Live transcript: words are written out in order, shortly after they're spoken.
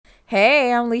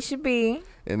Hey, I'm Leisha B.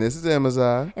 And this is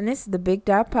Amazon. And this is the Big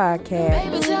Dot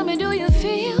Podcast. Baby, tell me, do you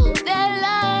feel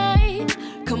that light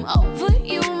come over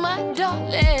you, my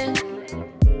darling?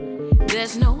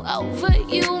 There's no over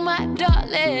you, my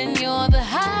darling. You're the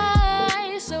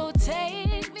high, so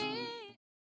take me.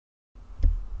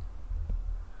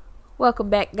 Welcome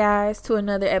back, guys, to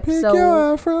another Pick episode.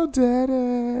 your Afro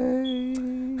daddy.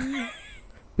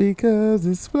 Because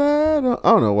it's flat on. I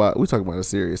don't know why. We're talking about a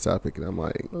serious topic, and I'm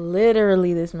like,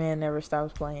 Literally, this man never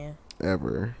stops playing.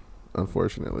 ever.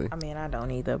 Unfortunately. I mean, I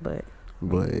don't either, but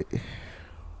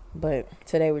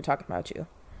today we're talking about you.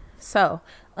 So,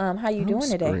 how you doing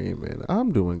today? Screaming.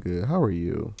 I'm doing good. How are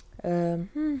you?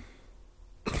 Another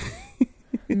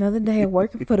day of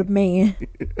working for the man.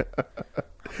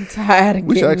 I'm tired of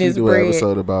We should getting actually this do an bread.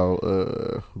 episode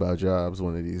about jobs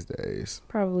one of these days.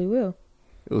 Probably will.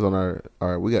 It was on our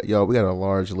we got a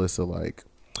large list of like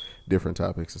different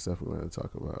topics and stuff we wanted to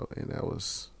talk about, and that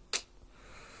was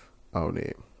on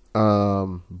it.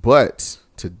 But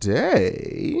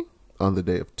today, on the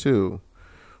day of two,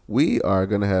 we are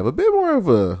gonna have a bit more of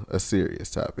a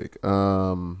serious topic. We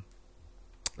want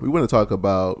to talk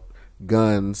about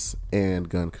guns and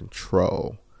gun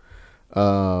control.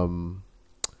 With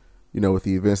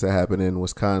the events that happened in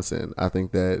Wisconsin, I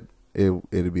think that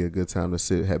it'd be a good time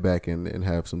to head back and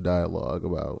have some dialogue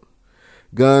about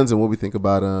guns and what we think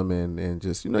about them, and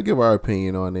just give our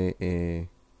opinion on it and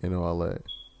all that.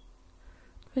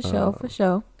 For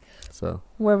sure. So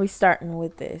where we starting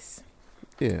with this?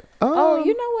 yeah. You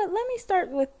know what? Let me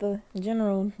start with the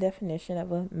general definition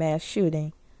of a mass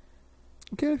shooting.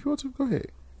 Okay, if you want to, go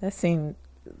ahead. That seemed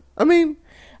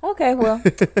Okay, well,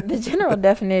 the general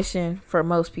definition for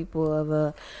most people of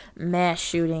a mass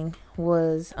shooting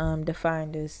was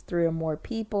defined as 3 or more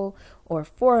people, or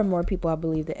 4 or more people. I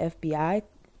believe the FBI,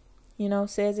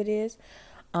 says it is.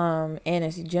 And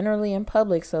it's generally in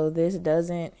public, so this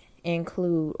doesn't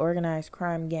include organized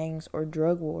crime, gangs, or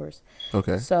drug wars.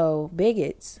 Okay. So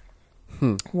bigots.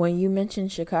 When you mention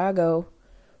Chicago,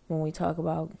 when we talk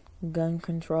about gun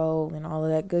control and all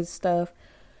of that good stuff,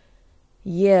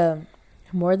 yeah,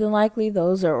 more than likely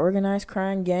those are organized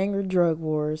crime, gang, or drug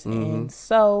wars. Mm-hmm. And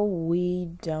so we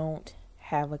don't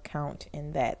have a count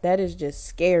in that. That is just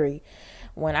scary.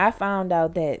 When I found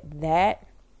out that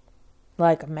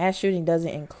like a mass shooting doesn't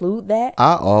include that,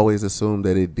 I always assumed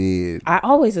that it did. I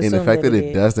always assumed and the fact that it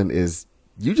did. doesn't is,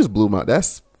 you just blew my.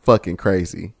 That's fucking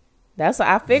crazy. That's what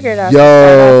I figured out.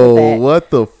 Yo, what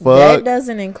the fuck? That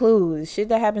doesn't include shit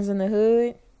that happens in the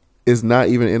hood. It's not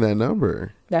even in that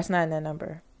number. That's not in that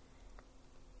number.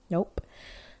 Nope.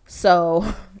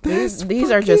 So these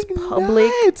are just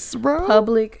public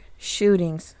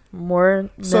shootings. More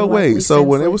than so likely wait, so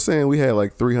when it senseless. was saying we had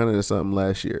like 300 or something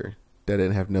last year, that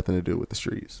didn't have nothing to do with the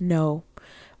streets. No.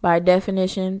 By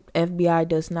definition, FBI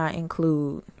does not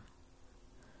include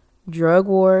drug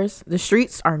wars. The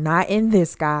streets are not in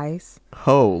this, guys.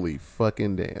 Holy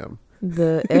fucking damn.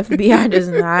 The FBI does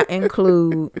not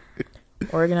include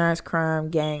organized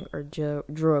crime, gang, or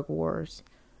drug wars.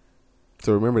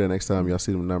 So remember that next time y'all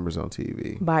see them numbers on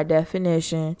TV By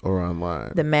definition, or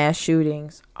online, the mass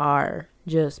shootings are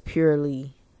just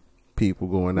purely people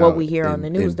going out. what we hear on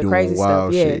the news, the crazy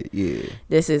stuff. Yeah. Shit. Yeah.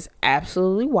 This is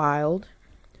absolutely wild.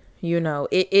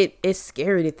 It's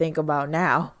scary to think about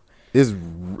now. It's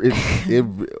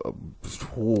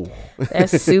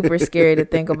That's super scary to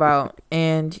think about.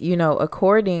 And,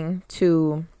 according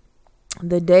to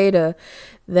the data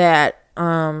that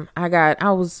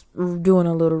I was doing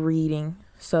a little reading.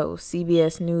 So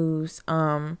CBS News,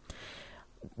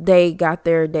 they got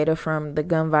their data from the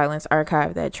Gun Violence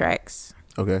Archive that tracks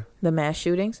the mass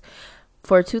shootings.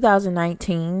 For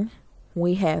 2019,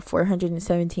 we had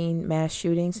 417 mass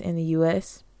shootings in the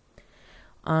U.S.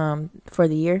 For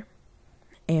the year.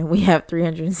 And we have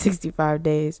 365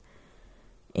 days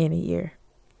in a year.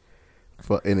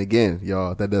 And again,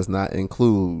 y'all, that does not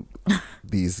include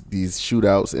these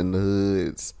shootouts in the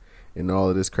hoods and all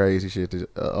of this crazy shit,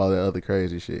 all the other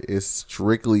crazy shit. It's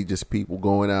strictly just people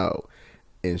going out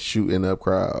and shooting up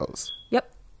crowds.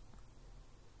 Yep.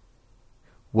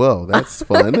 Well, that's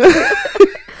fun.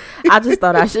 I just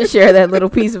thought I should share that little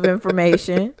piece of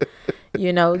information.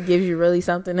 Gives you really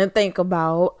something to think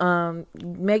about.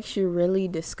 Makes you really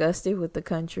disgusted with the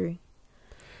country.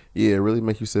 Yeah, it really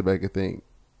makes you sit back and think.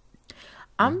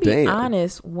 I'm being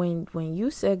honest. When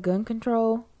you said gun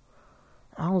control,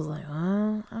 I was like,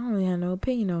 I don't really have no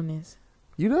opinion on this.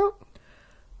 You don't?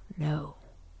 No.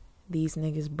 These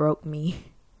niggas broke me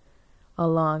a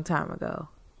long time ago.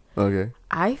 Okay.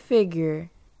 I figure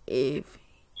if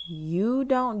you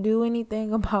don't do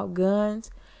anything about guns,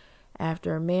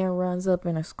 after a man runs up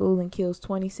in a school and kills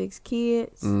 26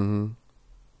 kids. Mm-hmm.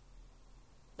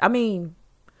 I mean,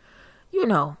 you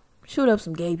know, shoot up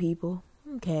some gay people.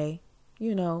 Okay.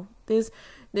 You know,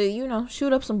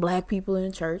 shoot up some black people in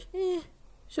the church.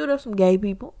 Shoot up some gay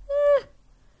people.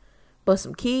 But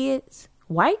some kids,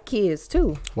 white kids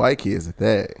too. White kids at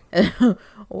that.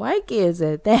 White kids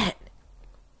at that.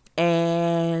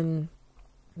 And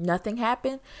nothing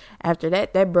happened. After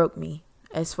that, that broke me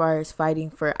as far as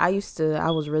fighting for. I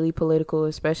was really political,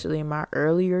 especially in my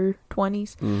earlier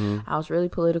 20s. Mm-hmm. I was really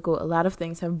political. A lot of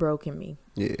things have broken me.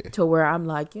 Yeah. To where I'm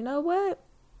like, you know what?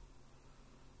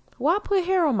 Why put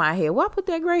hair on my head? Why put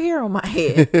that gray hair on my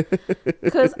head?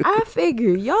 Because I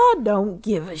figure y'all don't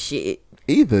give a shit.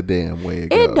 Either damn way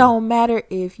it don't matter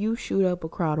if you shoot up a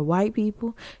crowd of white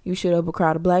people, you shoot up a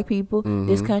crowd of black people. Mm-hmm.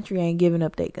 This country ain't giving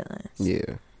up their guns.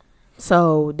 Yeah.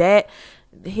 So that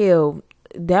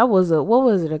was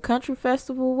a country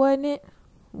festival, wasn't it?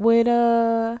 With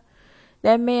that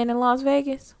man in Las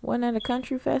Vegas. Wasn't that a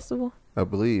country festival? I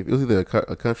believe it was either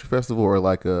a country festival or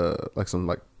like some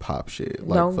like pop shit.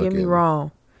 Like don't get me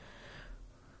wrong.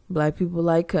 Black people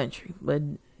like country, but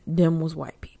them was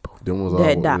white people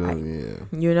that died. Yeah.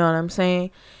 You know what I'm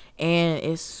saying? And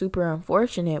it's super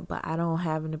unfortunate, but I don't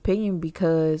have an opinion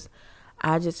because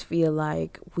I just feel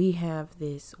like we have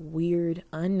this weird,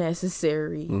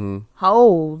 unnecessary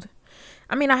hold.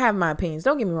 I mean, I have my opinions.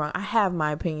 Don't get me wrong. I have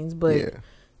my opinions, but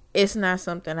it's not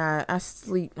something I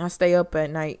stay up at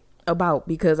night about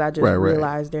because I just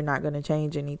realize they're not going to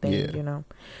change anything, you know.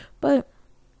 But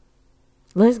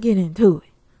let's get into it.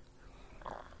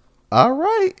 All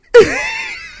right.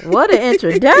 What an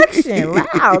introduction.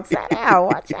 Loud. Sit down.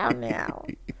 Watch out now.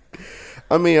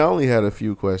 I mean, I only had a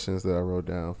few questions that I wrote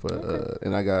down for,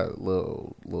 and I got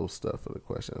little stuff for the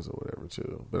questions or whatever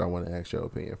too. But I want to ask your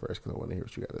opinion first because I want to hear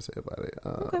what you got to say about it.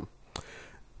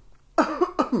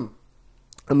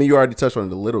 I mean, you already touched on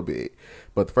it a little bit,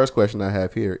 but the first question I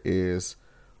have here is,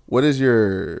 what do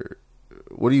you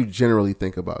generally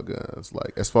think about guns?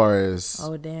 Like, as far as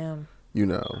you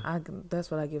know,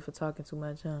 that's what I get for talking too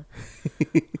much, huh?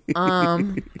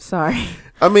 Sorry.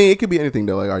 I mean, it could be anything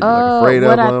though. Like, are you like afraid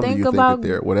of them? Do you think that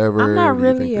they're whatever? I'm not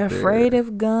really afraid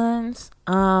of guns.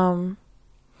 I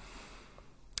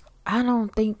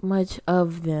don't think much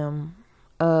of them.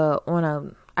 On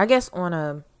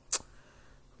a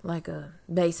like a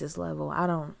basis level, I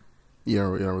don't. You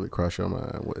don't really cross your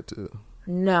mind what to.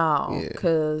 No,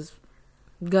 because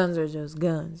guns are just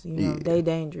guns. You know, they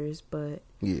dangerous, but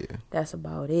that's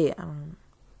about it.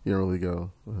 You don't really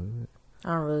go.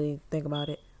 I don't really think about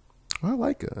it. I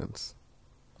like guns.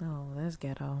 Oh, that's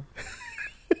ghetto.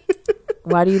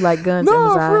 Why do you like guns?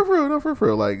 For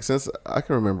real. Like, since I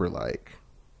can remember, like,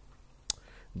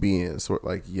 being sort of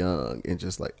like young and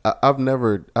just like I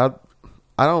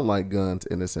don't like guns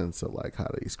in the sense of like how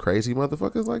these crazy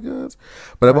motherfuckers like guns,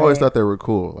 but I've always thought they were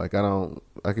cool. Like, I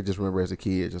could just remember as a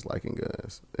kid just liking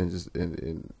guns and just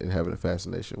and having a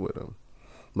fascination with them.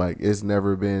 Like, it's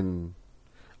never been.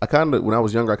 When I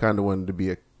was younger, I kind of wanted to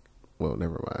be well,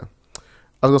 never mind.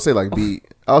 I was gonna say like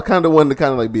I kind of wanted to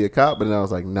kind of like be a cop, but then I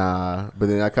was like, nah. But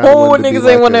then I kind of wanted to niggas be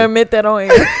ain't want to admit that on air.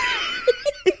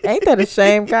 Ain't that a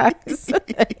shame, guys?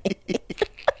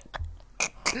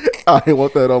 I didn't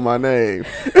want that on my name.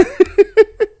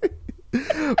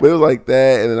 But it was like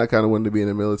that, and then I kind of wanted to be in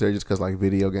the military just because like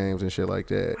video games and shit like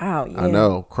that. Wow, yeah. I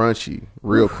know, crunchy,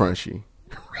 real crunchy,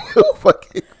 real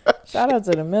fucking. Shout out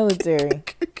to the military.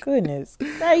 Goodness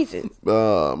gracious.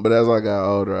 But as I got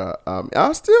older,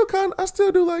 I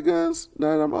still do like guns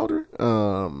now that I'm older.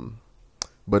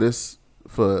 But it's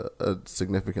for a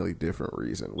significantly different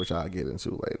reason, which I'll get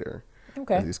into later.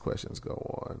 Okay. As these questions go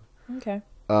on. Okay.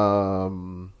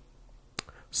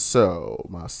 So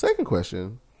my second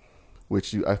question,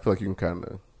 which I feel like you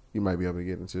might be able to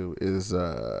get into, is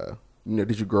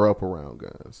did you grow up around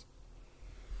guns?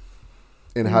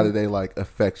 And how did they like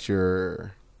affect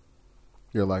your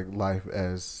like life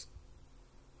as,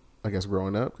 I guess,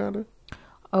 growing up, kind of?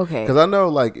 Okay. Because I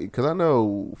know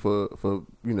for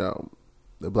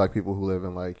the black people who live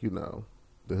in like the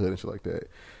hood and shit like that,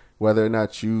 whether or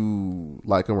not you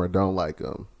like them or don't like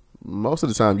them, most of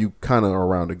the time you kind of are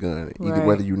around a gun, either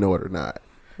whether you know it or not.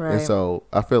 Right. And so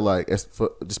I feel like, just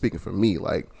speaking for me,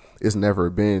 like, it's never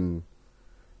been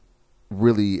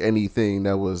really anything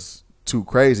that was too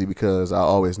crazy because I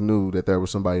always knew that there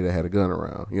was somebody that had a gun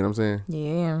around. You know what I'm saying?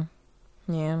 Yeah.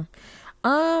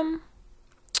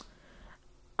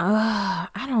 I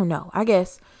don't know. I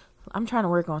guess I'm trying to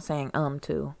work on saying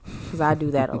too, because I do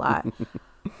that a lot.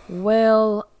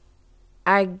 Well,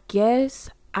 I guess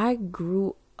I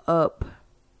didn't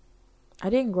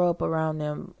grow up around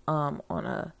them on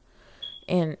a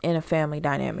in a family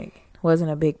dynamic.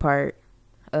 Wasn't a big part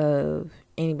of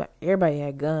anybody. Everybody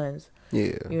had guns,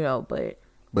 Yeah. you know, but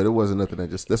But it wasn't nothing that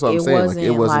just. That's what I'm it saying. wasn't Like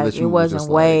it wasn't like that you it was wasn't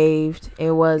just waved.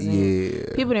 It wasn't.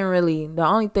 Yeah. People didn't really. The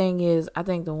only thing is, I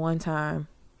think the one time,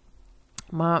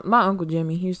 my Uncle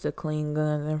Jimmy, he used to clean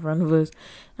guns in front of us.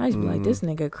 I used to be like, this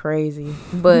nigga crazy.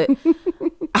 But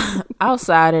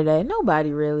outside of that,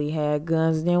 nobody really had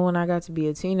guns. Then when I got to be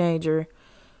a teenager,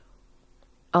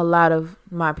 a lot of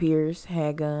my peers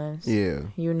had guns. Yeah.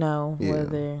 You know, Yeah.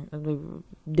 whether they were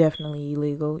definitely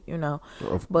illegal, you know.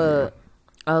 Of- But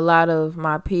a lot of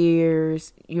my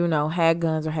peers, you know, had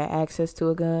guns or had access to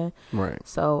a gun. Right.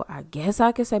 So I guess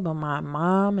I could say, but my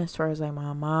mom, as far as like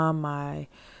my mom, my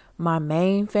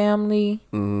main family,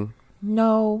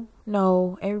 no,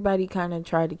 everybody kind of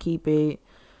tried to keep it,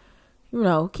 you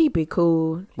know, keep it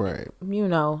cool. Right. You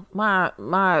know, my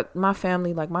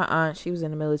family, like my aunt, she was in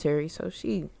the military, so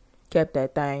she kept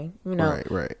that thing, you know,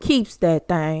 Right. keeps that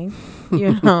thing,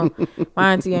 you know.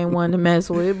 My auntie ain't one to mess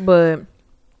with, but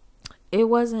it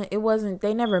wasn't,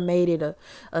 they never made it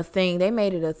a thing. They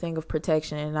made it a thing of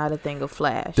protection and not a thing of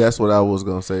flash. That's what I was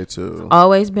gonna say too.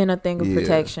 Always been a thing of Yeah.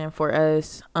 protection for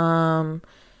us. And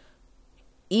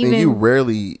you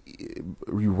rarely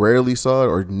saw it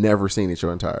or never seen it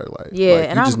your entire life. Yeah, Like,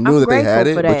 and you just I'm knew that they had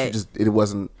it, grateful for but that. you just it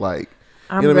wasn't like.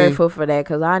 I'm you know what I mean? grateful for that,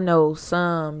 because I know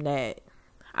some that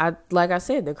like I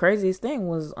said, the craziest thing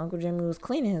was Uncle Jimmy was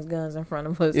cleaning his guns in front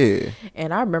of us. Yeah.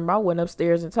 And I remember I went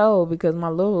upstairs and told, because my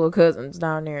little cousin's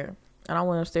down there, and I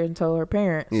went upstairs and told her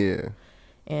parents. Yeah.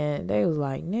 And they was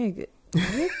like, nigga,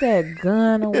 get that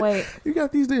gun away. You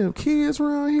got these damn kids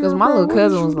around here. Because my bro. little What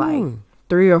cousin is you was like doing?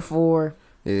 3 or 4.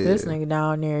 Yeah. This nigga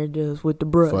down there just with the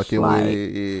brush, Fucking like with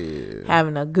it, yeah.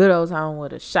 having a good old time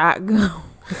with a shotgun.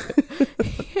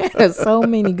 He had so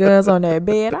many guns on that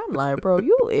bed. I'm like, bro,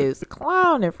 you is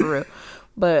clowning for real.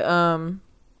 But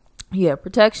yeah,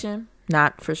 protection,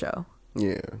 not for show.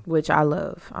 Yeah. Which I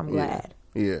love. I'm glad.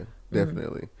 Yeah,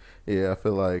 definitely. Yeah, I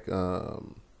feel like no,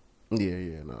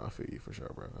 I feel you for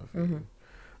sure, bro. I feel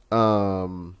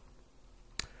you.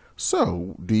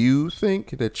 So do you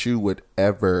think that you would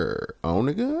ever own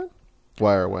a gun?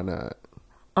 Why or why not?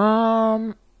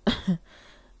 I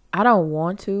don't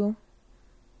want to.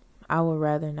 I would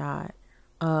rather not.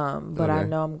 But I Okay.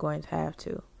 know I'm going to have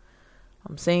to.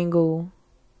 I'm single.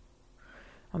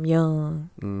 I'm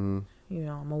young. You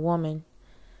know, I'm a woman.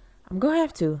 I'm going to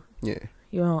have to. Yeah.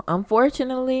 You know,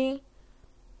 unfortunately,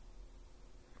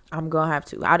 I'm going to have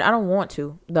to. I don't want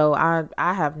to, though.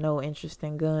 I have no interest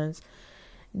in guns.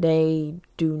 They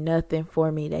do nothing for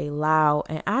me. They loud,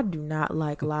 and I do not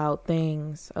like loud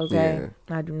things. Okay,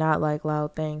 I do not like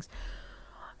loud things,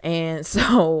 and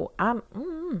so I'm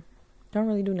don't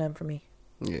really do nothing for me.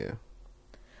 Yeah.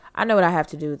 I know what I have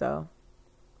to do though.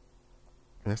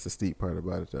 That's the steep part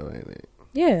about it, though, ain't it?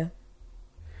 Yeah.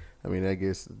 I mean, I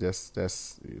guess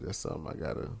that's something I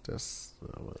gotta.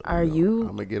 Are you?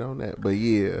 I'm gonna get on that, but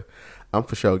yeah, I'm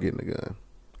for sure getting a gun.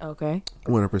 Okay.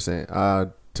 100%. I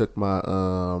took my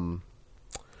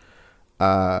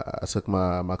I took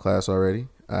my class already.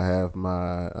 I have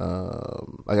my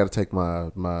I got to take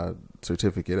my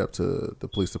certificate up to the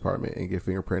police department and get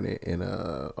fingerprinted and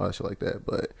all that shit like that.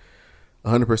 But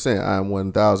 100%, I'm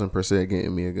 1000%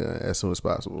 getting me a gun as soon as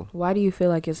possible. Why do you feel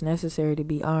like it's necessary to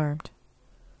be armed?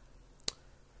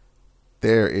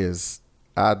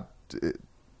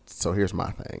 So here's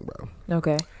my thing, bro.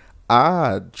 Okay.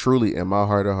 I truly, in my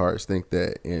heart of hearts, think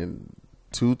that in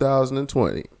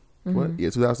 2020,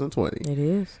 2020, It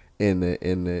is. in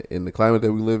the climate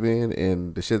that we live in,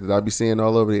 and the shit that I be seeing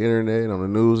all over the internet and on the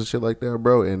news and shit like that,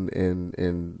 bro,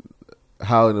 and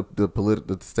how in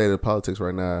the state of politics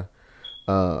right now,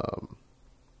 or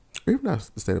even not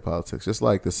the state of politics, just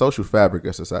like the social fabric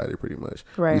of society, pretty much.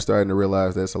 Right. We starting to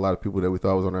realize there's a lot of people that we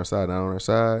thought was on our side, not on our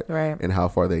side, Right. and how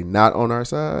far they not on our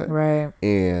side, Right.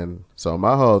 And so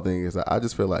my whole thing is that I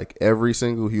just feel like every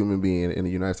single human being in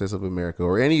the United States of America,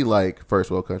 or any like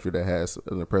first world country that has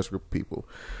an oppressed group of people,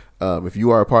 if you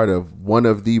are a part of one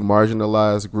of the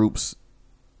marginalized groups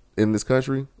in this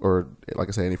country, or like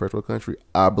I say, any first world country,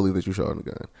 I believe that you should own a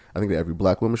gun. I think that every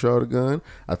black woman should own a gun.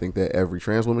 I think that every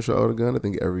trans woman should own a gun. I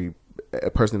think every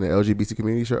person in the LGBT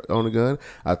community should own a gun.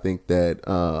 I think that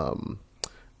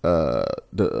the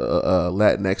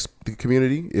Latinx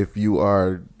community, if you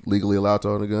are legally allowed to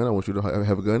own a gun, I want you to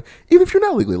have a gun. Even if you're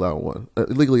not legally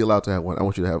allowed to have one, I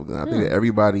want you to have a gun. I think that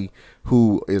everybody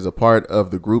who is a part of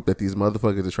the group that these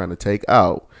motherfuckers are trying to take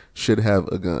out should have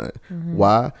a gun.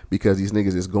 Why? Because these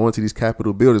niggas is going to these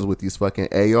Capitol buildings with these fucking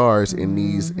ARs and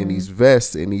these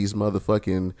vests and these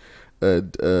motherfucking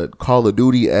Call of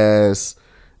Duty ass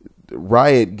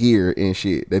riot gear and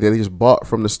shit that they just bought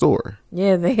from the store.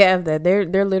 Yeah, they have that. They're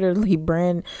literally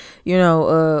showing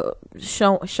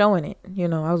it. You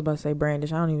know, I was about to say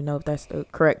brandish. I don't even know if that's the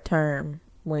correct term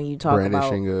when you talk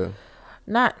Brandishing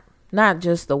about not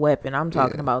just the weapon. I'm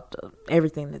talking about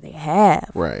everything that they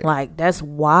have. Right. Like, that's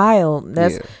wild.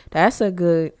 That's a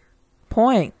good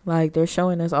point. Like, they're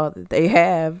showing us all that they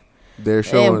have. They're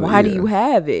showing. And why do you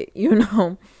have it? You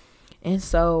know, and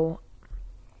so.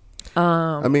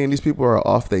 I mean, these people are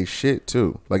off they shit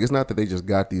too. Like, it's not that they just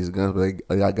got these guns, but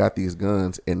they got these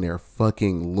guns and they're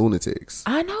fucking lunatics.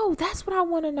 I know. That's what I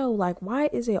want to know. Like, why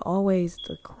is it always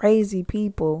the crazy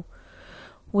people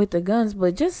with the guns?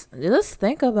 But just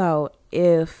think about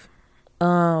if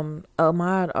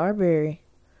Ahmaud Arbery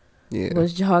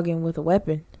was jogging with a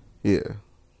weapon. Yeah.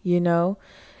 You know,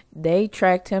 they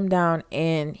tracked him down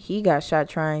and he got shot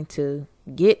trying to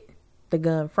get the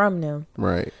gun from them.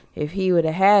 Right. If he would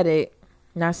have had it,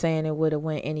 not saying it would have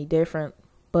went any different,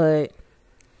 but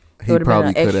he would have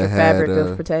probably been an extra could have fabric had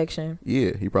of protection.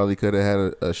 Yeah, he probably could have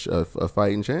had a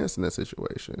fighting chance in that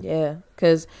situation. Yeah,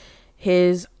 because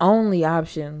his only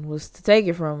option was to take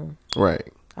it from him.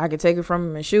 Right. I could take it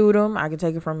from him and shoot him. I could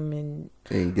take it from him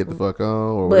and get the fuck on.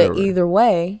 Or but whatever. Either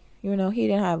way, you know, he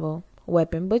didn't have a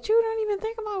weapon. But you don't even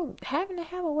think about having to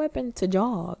have a weapon to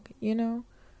jog, you know?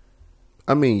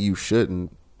 I mean, you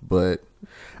shouldn't, but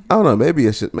I don't know. Maybe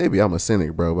I'm a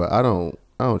cynic, bro. But I don't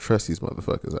trust these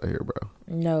motherfuckers out here, bro.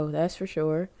 No, that's for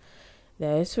sure.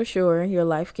 That is for sure. Your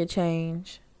life could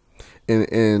change. And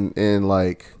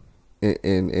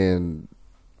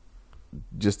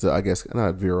just to, I guess,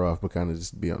 not veer off, but kind of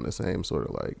just be on the same sort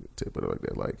of like tip of like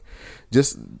that, like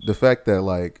just the fact that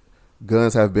like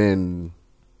guns have been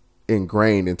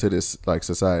ingrained into this like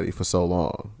society for so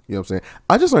long. You know what I'm saying?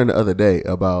 I just learned the other day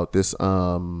about this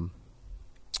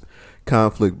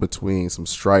conflict between some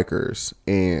strikers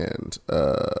and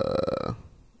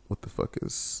what the fuck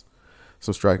is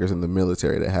some strikers in the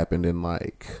military that happened in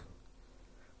like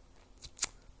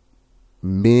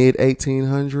mid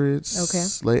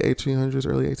 1800s, late 1800s,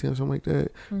 early 1800s, something like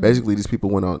that. Mm-hmm. Basically,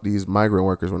 these migrant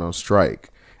workers went on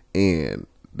strike, and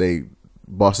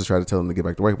bosses tried to tell them to get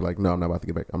back to work, but like, no, I'm not about to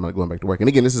get back. I'm not going back to work. And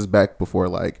again, this is back before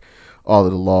like all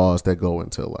of the laws that go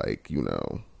into like, you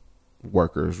know,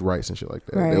 workers' rights and shit like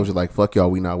that. Right. They was just like, fuck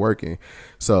y'all, we not working.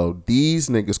 So these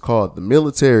niggas called the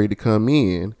military to come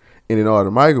in. And then all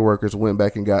the migrant workers went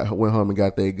home and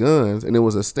got their guns, and it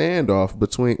was a standoff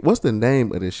between, what's the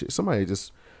name of this shit? Somebody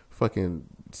just fucking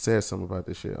said something about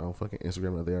this shit on fucking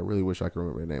Instagram the other day. I really wish I could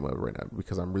remember the name of it right now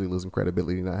because I'm really losing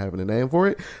credibility not having a name for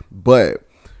it. But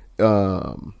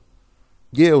yeah,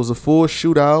 it was a full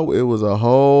shootout. It was a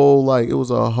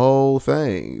whole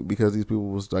thing because these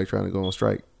people was like trying to go on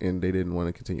strike and they didn't want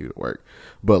to continue to work.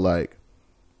 But like,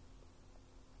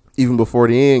 even before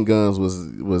the end, guns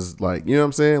was like, you know what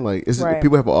I'm saying? Like, it's right.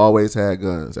 People have always had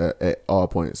guns at all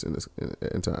points in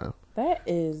time. That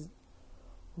is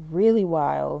really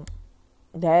wild.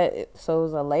 So it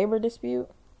was a labor dispute?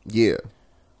 Yeah.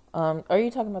 Are you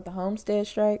talking about the Homestead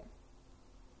strike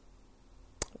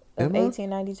of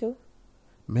 1892?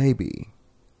 Maybe.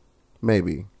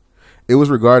 It was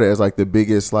regarded as like the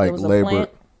biggest like labor.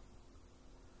 Plant?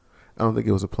 I don't think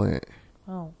it was a plant.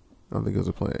 Oh. I don't think it was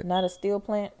a plant. Not a steel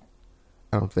plant?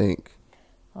 I don't think.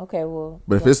 Okay, well.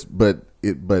 But if it's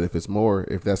more,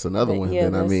 if that's another one,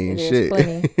 then I mean, shit.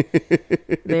 Plenty.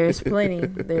 There's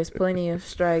plenty of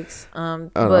strikes. I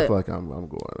feel like I'm going.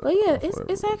 But yeah,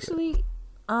 it's actually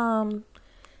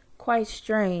quite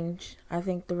strange. I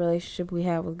think the relationship we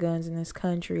have with guns in this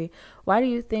country. Why do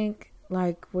you think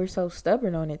like we're so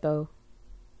stubborn on it though?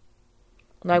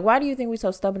 Like, why do you think we're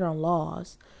so stubborn on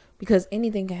laws? Because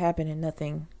anything can happen and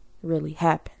nothing really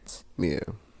happens. Yeah.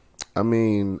 I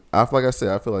mean, I feel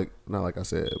like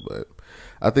but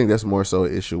I think that's more so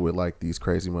an issue with like these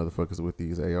crazy motherfuckers with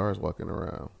these ARs walking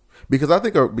around. Because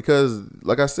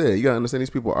like I said, you gotta understand these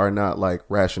people are not like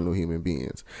rational human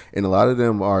beings. And a lot of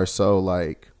them are so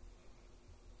like,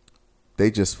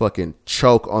 they just fucking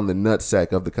choke on the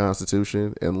nutsack of the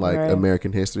Constitution and like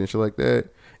American history and shit like that.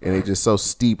 And they just so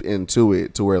steeped into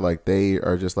it to where like they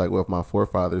are just like, well, if my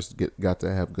forefathers got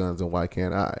to have guns, then why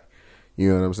can't I? You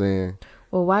know what I'm saying?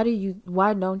 Well, why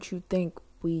don't you think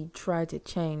we try to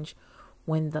change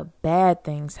when the bad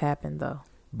things happen though?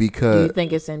 Because do you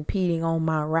think it's impeding on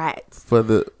my rights? For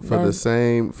the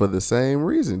same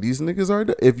reason. These niggas are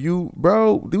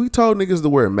we told niggas to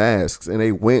wear masks and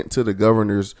they went to the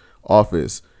governor's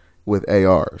office with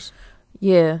ARs.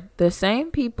 Yeah, the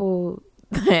same people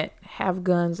that have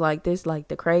guns like this, like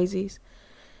the crazies,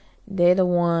 they're the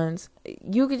ones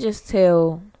you could just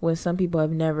tell when some people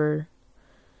have never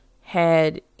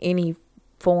had any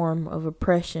form of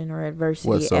oppression or adversity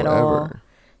whatsoever. at all.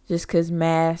 Just because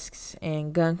masks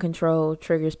and gun control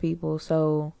triggers people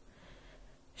so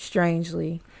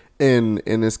strangely. And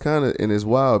it's kind of, and it's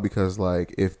wild because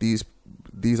like if these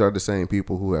are the same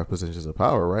people who have positions of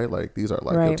power, right? Like these are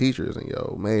like your teachers and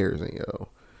your mayors and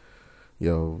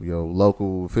your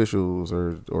local officials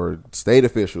or state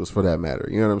officials for that matter.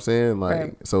 You know what I'm saying?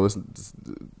 Like so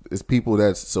it's people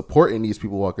that's supporting these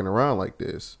people walking around like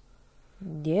this.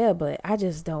 Yeah, but I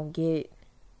just don't get.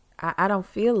 I don't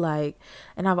feel like,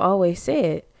 and I've always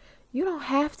said, you don't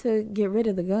have to get rid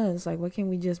of the guns. Like, why can't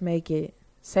we just make it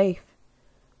safe?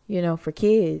 You know, for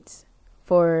kids,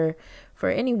 for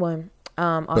anyone.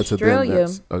 Australia.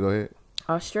 Go ahead.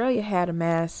 Australia had a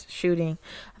mass shooting.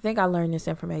 I think I learned this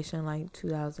information like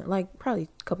 2000, like probably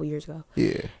a couple years ago.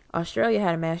 Yeah. Australia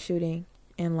had a mass shooting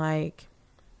in like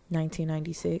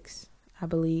 1996, I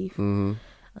believe.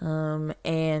 Mm-hmm.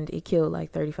 And it killed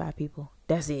like 35 people.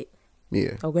 That's it.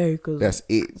 Yeah. Okay, because that's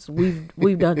it.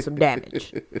 We've done some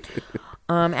damage.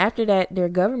 After that, their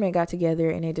government got together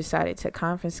and they decided to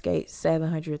confiscate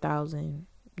 700,000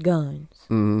 guns.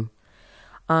 Mm-hmm.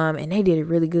 And they did it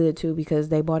really good too because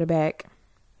they bought it back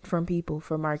from people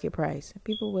for market price.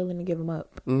 People willing to give them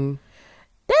up. Mm-hmm.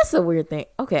 That's a weird thing.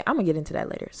 Okay, I'm gonna get into that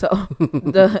later. So,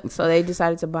 so they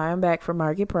decided to buy them back for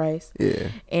market price. Yeah.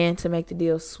 And to make the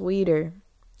deal sweeter,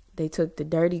 they took the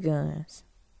dirty guns.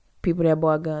 People that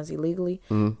bought guns illegally,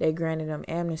 they granted them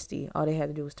amnesty. All they had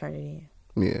to do was turn it in.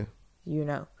 Yeah. You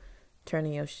know,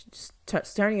 turning your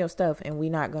stuff, and we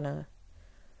not gonna,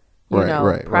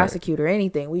 prosecute or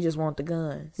anything. We just want the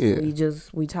guns. Yeah.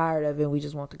 We tired of it. We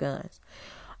just want the guns.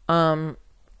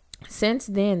 Since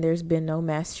then, there's been no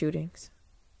mass shootings.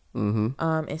 Mm-hmm.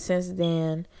 And since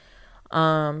then,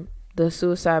 the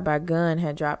suicide by gun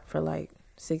had dropped for like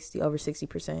over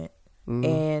 60%,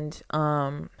 and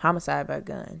homicide by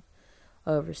gun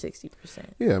over 60%.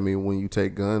 Yeah, I mean, when you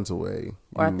take guns away,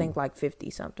 or I think like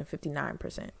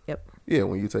 59%. Yep. Yeah,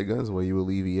 when you take guns away, you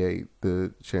alleviate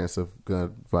the chance of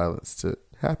gun violence to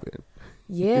happen.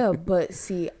 Yeah, but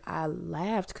see, I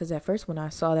laughed because at first when I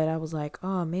saw that, I was like,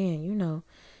 oh man,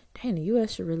 dang, the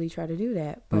U.S. should really try to do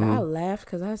that. But I laughed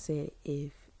because I said,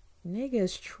 if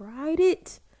niggas tried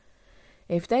it,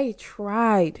 if they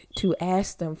tried to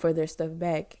ask them for their stuff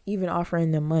back, even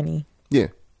offering them money, yeah,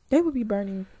 they would be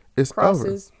burning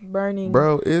crosses, burning.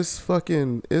 Bro, it's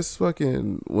fucking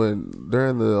when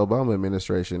during the Obama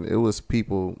administration, it was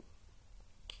people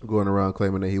going around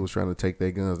claiming that he was trying to take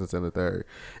their guns, this and the third.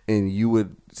 And you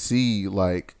would see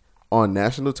like on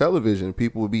national television,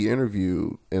 people would be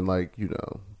interviewed in like,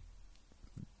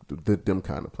 them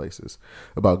kind of places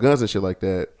about guns and shit like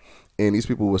that. And these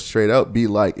people would straight up be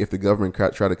like, if the government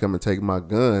try to come and take my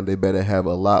gun, they better have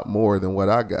a lot more than what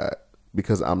I got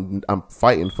because I'm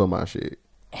fighting for my shit.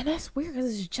 And that's weird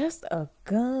because it's just a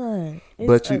gun.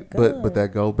 But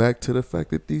that go back to the fact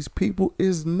that these people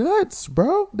is nuts,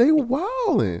 bro. They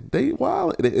wildin'.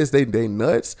 They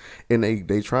nuts, and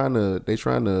they trying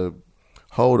to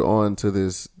hold on to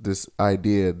this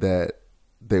idea that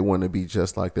they want to be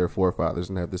just like their forefathers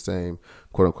and have the same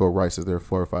quote unquote rights as their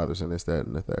forefathers and this, that,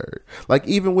 and the third. Like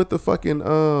even with the fucking I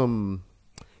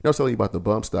was telling you about the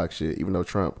bump stock shit. Even though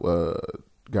Trump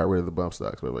got rid of the bump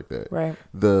stocks, whatever like that. Right.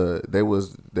 They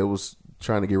was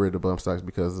trying to get rid of the bump stocks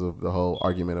because of the whole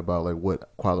argument about like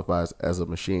what qualifies as a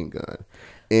machine gun,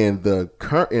 and the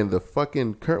current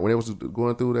when it was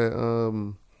going through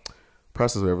that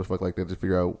process or whatever the fuck like that to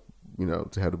figure out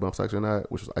to have the bump stocks or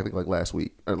not, which was I think like last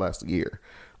week or last year.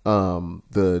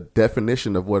 The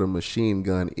definition of what a machine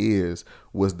gun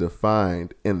was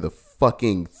defined in the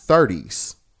fucking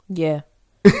 30s. Yeah.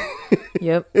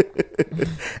 Yep.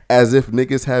 As if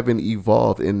niggas haven't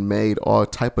evolved and made all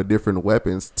type of different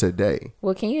weapons today.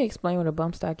 Well, can you explain what a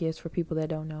bump stock is for people that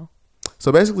don't know?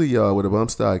 So basically, y'all, what a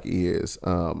bump stock is,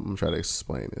 I'm trying to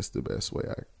explain this the best way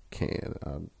I can.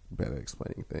 I'm bad at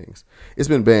explaining things. It's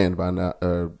been banned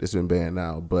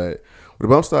now, but what a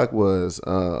bump stock was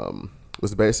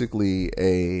basically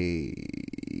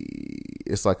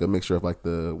it's like a mixture of like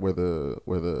where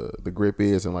the grip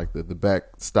is and like the back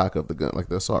stock of the gun, like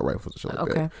the assault rifles and shit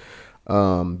like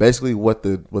that. Basically what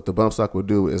the bump stock will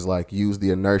do is like use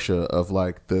the inertia of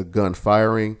like the gun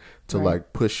firing to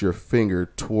like push your finger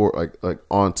toward like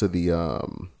onto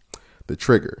the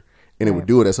trigger, and it would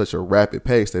do it at such a rapid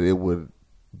pace that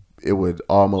it would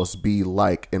almost be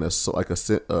like an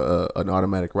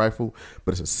automatic rifle,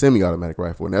 but it's a semi-automatic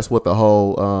rifle, and that's what the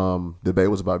whole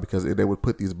debate was about, because they would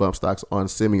put these bump stocks on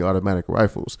semi-automatic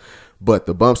rifles, but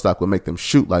the bump stock would make them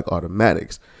shoot like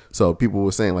automatics. So people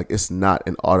were saying like it's not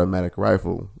an automatic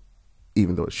rifle,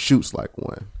 even though it shoots like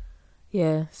one.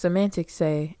 Yeah, semantics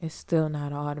say it's still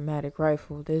not an automatic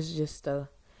rifle. This is just a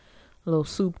little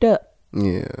souped up.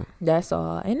 Yeah. That's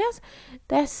all. And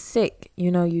that's sick.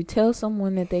 You know, you tell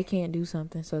someone that they can't do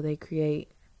something, so they create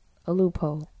a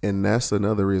loophole. And that's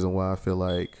another reason why I feel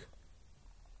like,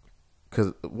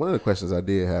 because one of the questions I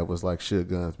did have was like, should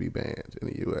guns be banned in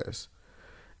the U.S.?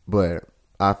 But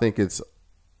I think it's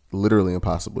literally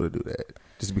impossible to do that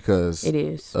just because It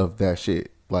is. of that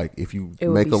shit. Like, if you It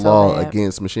would make be a so law bad.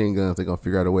 against machine guns, they're going to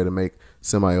figure out a way to make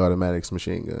semi-automatics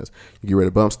machine guns. You get rid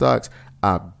of bump stocks,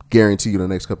 I guarantee you the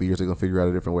next couple of years they're going to figure out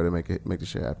a different way to make the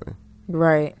shit happen.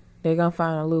 Right. They're going to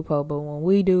find a loophole, but when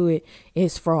we do it,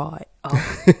 it's fraud.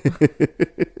 Oh.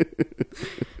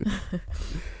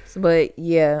 But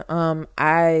yeah,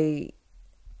 I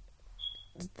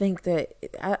think that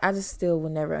I just still will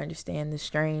never understand the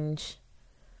strange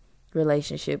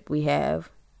relationship we have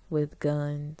with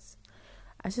guns.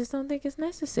 I just don't think it's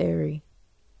necessary.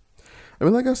 I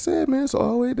mean, like I said, man, it's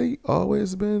always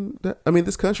been that. I mean,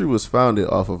 this country was founded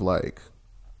off of like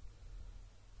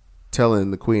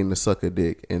telling the queen to suck a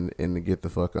dick and to get the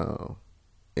fuck on,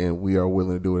 and we are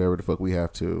willing to do whatever the fuck we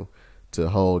have to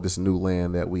hold this new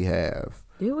land that we have.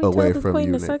 Did we away tell the from queen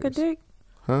you to suck a niggas. dick?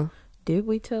 Huh? Did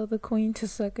we tell the queen to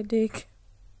suck a dick?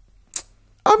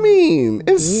 I mean,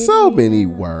 in so many Yeah.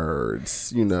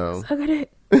 words, you know. Suck a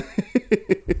dick.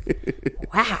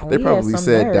 Wow. They we had probably some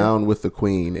said nerve. down with the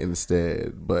queen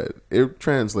instead, but it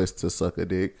translates to suck a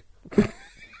dick.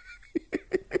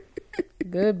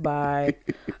 Goodbye.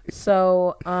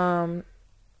 So,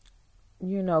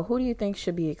 you know, who do you think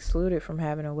should be excluded from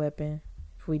having a weapon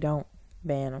if we don't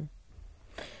ban them?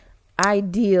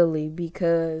 Ideally,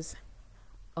 because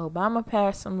Obama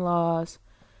passed some laws.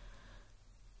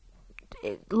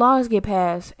 Laws get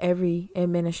passed every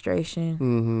administration.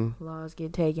 Mm-hmm. Laws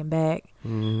get taken back.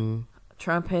 Mm-hmm.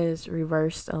 Trump has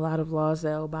reversed a lot of laws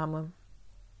that Obama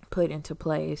put into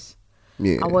place.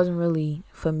 Yeah. I wasn't really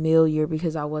familiar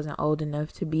because I wasn't old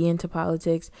enough to be into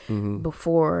politics Mm-hmm.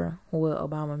 before what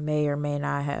Obama may or may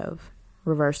not have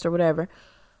reversed or whatever.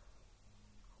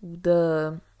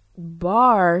 The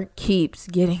bar keeps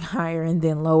getting higher and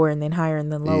then lower and then higher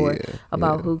and then lower Yeah,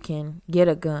 about yeah. who can get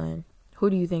a gun. Who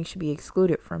do you think should be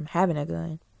excluded from having a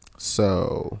gun?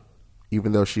 So,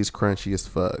 even though she's crunchy as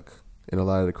fuck, and a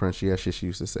lot of the crunchy ass shit she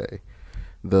used to say,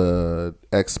 the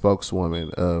ex-spokeswoman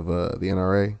of the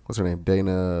NRA, what's her name?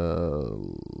 Dana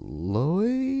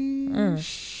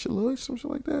Loesch? Loesch, some shit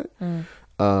like that.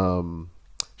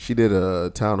 She did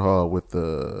a town hall with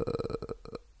the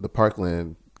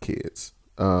Parkland kids.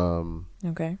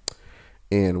 Okay.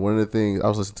 And one of the things, I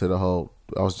was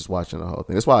just watching the whole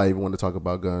thing. That's why I even wanted to talk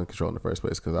about gun control in the first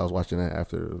place, because I was watching that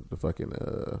after the fucking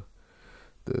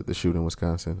the shoot in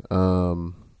Wisconsin.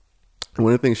 And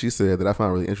one of the things she said that I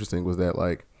found really interesting was that,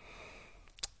 like,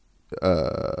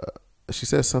 she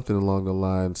said something along the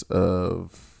lines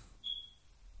of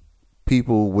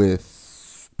people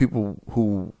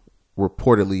who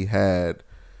reportedly had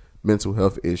mental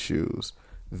health issues,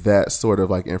 that sort of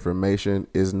like information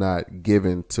is not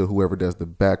given to whoever does the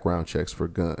background checks for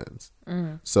guns.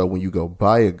 So when you go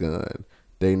buy a gun,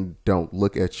 they don't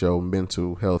look at your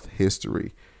mental health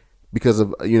history because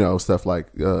of, you know, stuff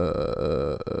like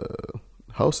HOSA,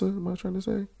 am I trying to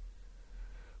say?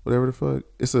 Whatever the fuck.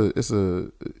 It's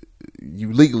a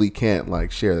you legally can't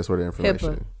like share that sort of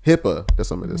information. HIPAA, that's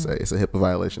what I'm going to say. It's a HIPAA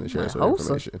violation to share that sort of HOSA.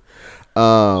 information.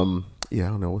 Yeah, I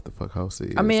don't know what the fuck HOSA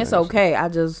is. I mean, it's actually. okay. I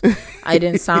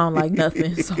didn't sound like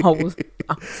nothing, so I was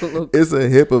absolutely, It's a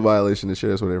HIPAA violation to share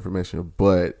that sort of information,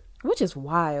 but which is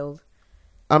wild.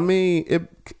 I mean,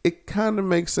 it kind of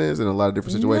makes sense in a lot of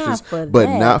different situations, Not for but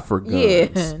that. not for guns.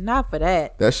 Yeah, not for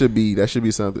that. That should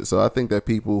be something. So I think that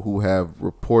people who have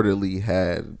reportedly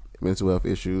had mental health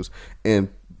issues, and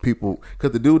people,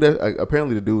 because the dude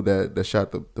that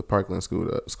shot the Parkland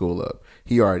school up,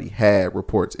 he already had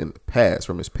reports in the past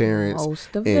from his parents.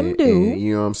 Most of and, them do. and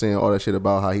you know what I'm saying, all that shit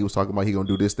about how he was talking about he gonna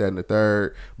do this, that, and the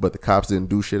third, but the cops didn't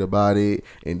do shit about it,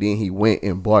 and then he went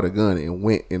and bought a gun and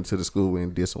went into the school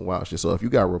and did some wild shit. So if you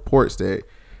got reports that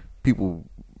people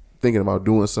thinking about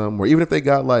doing something, or even if they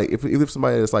got like, if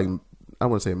somebody that's like, I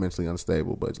wouldn't say mentally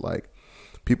unstable, but like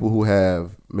people who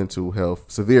have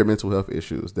severe mental health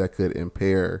issues that could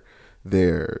impair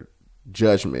their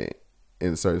judgment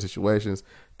in certain situations,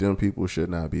 them people should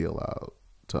not be allowed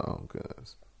to own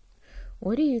guns.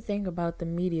 What do you think about the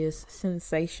media's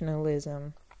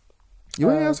sensationalism?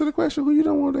 You ain't answer the question who you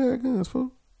don't want to have guns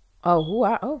for.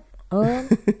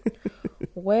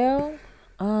 Well,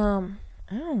 I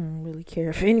don't really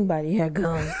care if anybody had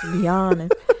guns, to be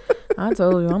honest. I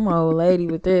told you I'm an old lady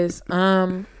with this.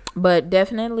 But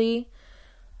definitely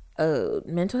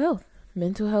mental health.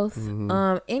 mental health,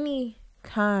 any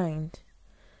kind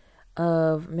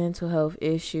of mental health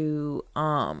issue,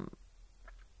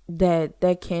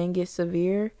 that can get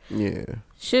severe,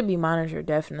 should be monitored,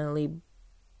 definitely.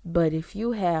 But if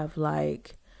you have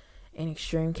like an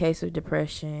extreme case of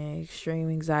depression, extreme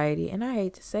anxiety, and I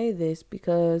hate to say this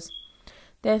because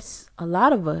that's a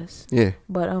lot of us. Yeah.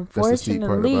 But That's the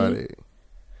part about it.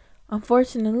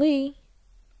 Unfortunately,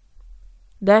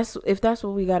 if that's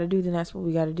what we got to do, then that's what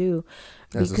we got to do.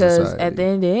 As because at the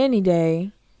end of any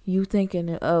day, you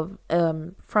thinking of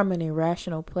from an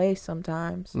irrational place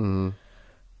sometimes. Mm-hmm.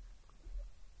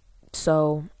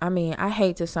 So, I mean, I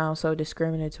hate to sound so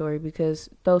discriminatory because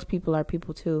those people are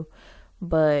people too,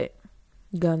 but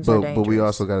guns are dangerous. But we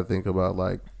also got to think about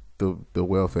like the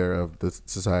welfare of the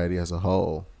society as a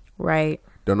whole. Right.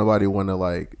 Don't nobody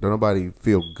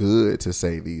feel good to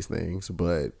say these things,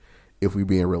 but if we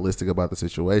being realistic about the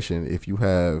situation, if you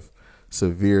have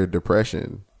severe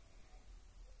depression,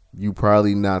 you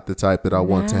probably not the type that I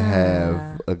want to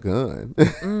have a gun.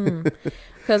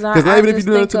 Because not even if you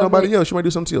do it to nobody else, you might do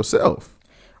something to yourself.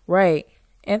 Right.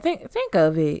 And think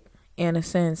of it in a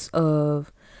sense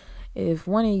of, if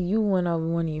one of you went over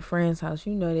one of your friends' house,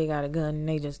 you know they got a gun and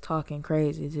they just talking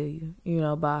crazy to you, you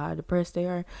know, about how depressed they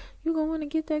are, you gonna want to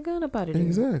get that gun up out of there.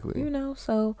 Exactly. You know,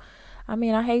 so, I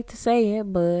mean, I hate to say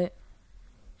it, but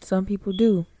some people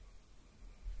do.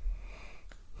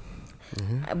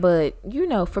 Mm-hmm. But, you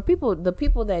know, for the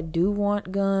people that do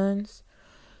want guns,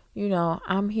 you know,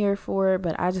 I'm here for it,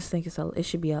 but I just think it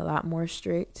should be a lot more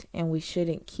strict, and we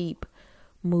shouldn't keep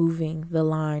moving the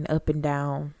line up and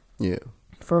down. Yeah.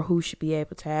 For who should be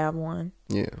able to have one.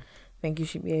 Yeah. I think you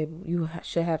should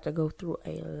should have to go through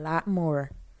a lot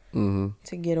more to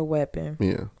get a weapon.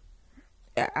 Yeah.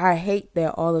 I hate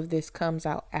that all of this comes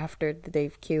out after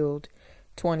they've killed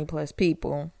 20 plus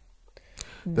people.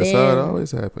 That's how it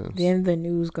always happens. Then the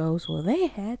news goes, well, they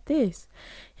had this,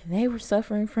 and they were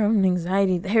suffering from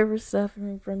anxiety. They were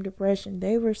suffering from depression.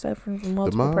 They were suffering from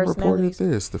multiple personalities. The mom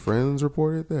reported this. The friends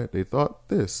reported that. They thought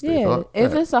this. Yeah. They thought that.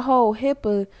 If it's a whole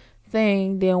HIPAA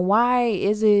thing, then why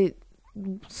is it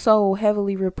so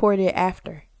heavily reported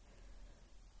after?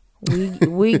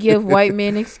 We give white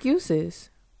men excuses.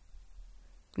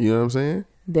 You know what I'm saying?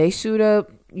 They shoot up,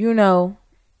 you know,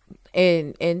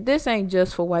 and this ain't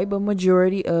just for white, but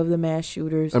majority of the mass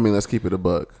shooters. I mean, let's keep it a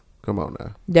buck. Come on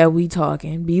now. That we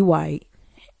talking be white,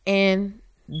 and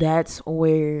that's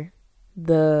where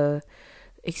the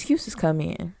excuses come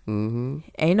in. Mm-hmm.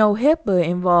 Ain't no HIPAA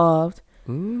involved.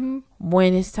 Mm-hmm.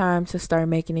 When it's time to start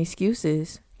making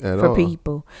excuses for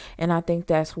people. And I think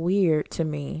that's weird to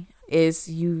me.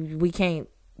 We can't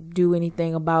do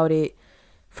anything about it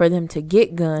for them to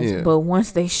get guns, but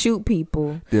once they shoot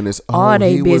people, then it's all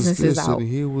their business is out. And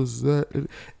he was that,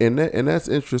 and that's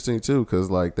interesting too, because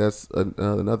like that's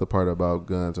another part about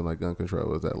guns and like gun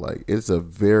control is that like it's a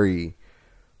very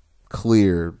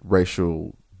clear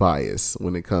racial bias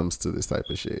when it comes to this type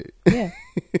of shit. Yeah,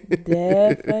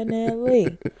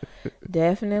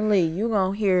 definitely. You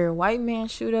gonna hear a white man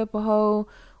shoot up a whole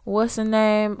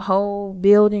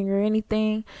building or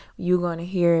anything. You gonna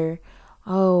hear,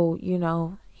 oh, you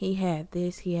know, he had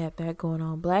this, he had that going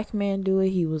on. Black man do it.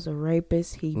 He was a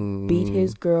rapist. He beat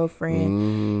his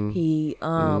girlfriend. He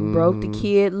broke the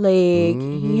kid leg.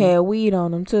 He had weed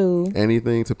on him too.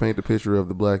 Anything to paint the picture of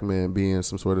the black man being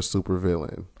some sort of super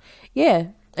villain. Yeah.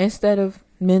 Instead of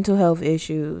mental health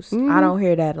issues. I don't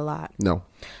hear that a lot. No.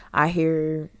 I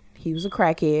hear he was a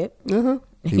crackhead. Uh-huh.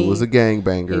 He was a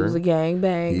gangbanger. He was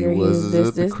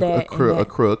this, that, a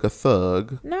crook, a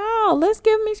thug. No, let's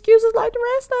give him excuses like the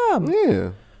rest of them.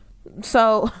 Yeah.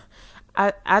 So,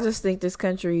 I just think this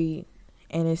country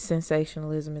and its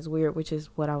sensationalism is weird, which is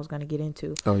what I was going to get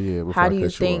into. Oh yeah. How do you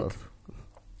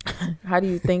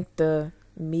think the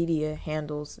media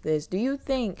handles this? Do you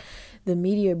think the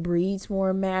media breeds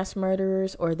more mass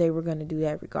murderers, or they were going to do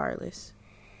that regardless?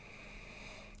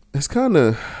 It's kind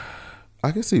of,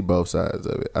 I can see both sides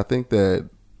of it. I think that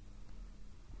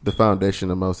the foundation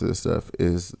of most of this stuff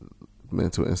is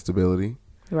mental instability.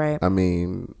 Right. I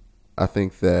mean, I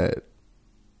think that,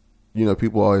 you know,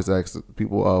 people always say,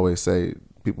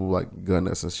 people like gun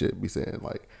nuts and shit be saying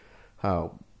like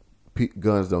how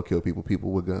guns don't kill people.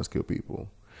 People with guns kill people.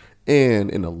 And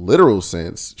in a literal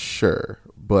sense, sure.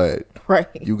 But right.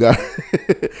 you got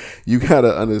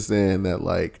to understand that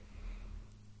like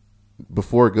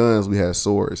before guns, we had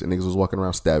swords and niggas was walking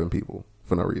around stabbing people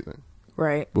for no reason.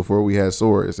 Right. Before we had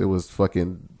swords, it was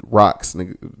fucking rocks.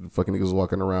 Fucking niggas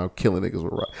walking around killing niggas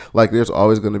with rocks. Like there's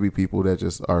always going to be people that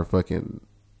just are fucking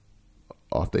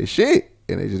off their shit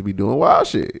and they just be doing wild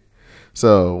shit.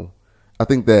 So I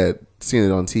think that seeing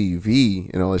it on TV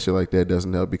and all that shit like that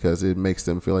doesn't help because it makes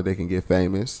them feel like they can get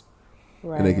famous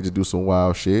and they can just do some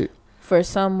wild shit. For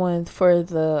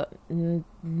the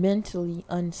mentally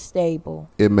unstable,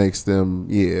 it makes them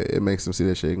see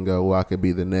that shit and go, well, I could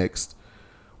be the next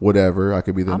whatever. I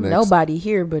could be the I'm next nobody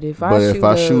here, but if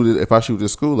I shoot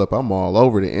this school up, I'm all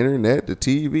over the internet, the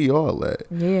TV, all that.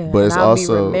 Yeah, but it's I'll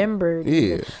also be remembered.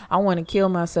 Yeah, I want to kill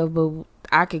myself, but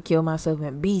I could kill myself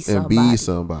and be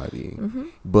somebody. Mm-hmm.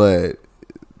 But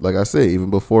like I said, even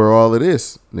before all of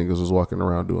this, niggas was walking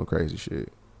around doing crazy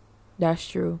shit. That's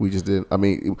true. We just didn't. I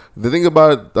mean, the thing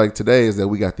about it, like today is that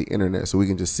we got the internet, so we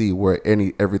can just see where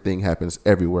everything happens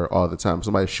everywhere all the time.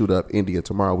 Somebody shoot up India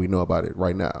tomorrow, we know about it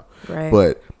right now. Right.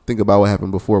 But think about what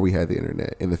happened before we had the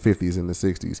internet in the 50s and the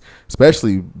 60s,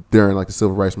 especially during like the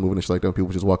civil rights movement and shit like that.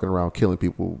 People just walking around killing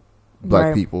people,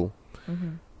 black people,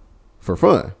 for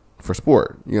fun. For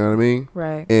sport, you know what I mean?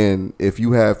 Right. And if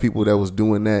you have people that was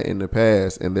doing that in the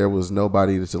past and there was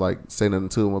nobody to like say nothing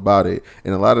to them about it,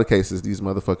 in a lot of cases these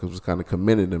motherfuckers was kind of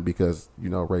commending them because, you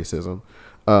know, racism.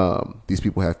 These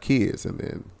people have kids and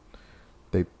then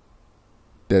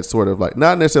that sort of like,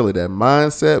 not necessarily that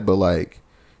mindset, but like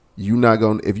you not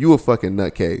gonna, if you a fucking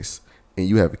nutcase and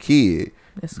you have a kid,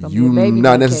 you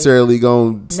not necessarily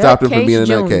gonna stop them from being a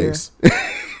nutcase.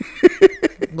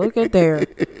 Look at there.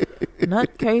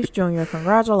 Nutcase Jr.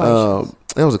 Congratulations.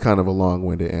 That was a kind of a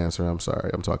long-winded answer. I'm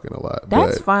sorry. I'm talking a lot.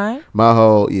 That's fine. My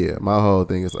whole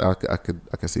thing is I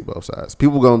can see both sides.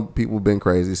 People been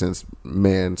crazy since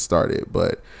man started,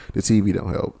 but the TV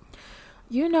don't help.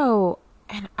 You know,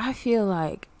 and I feel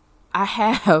like I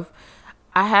have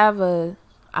a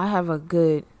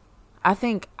good, I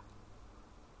think,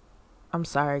 I'm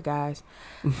sorry guys.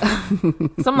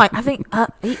 So I'm like, I think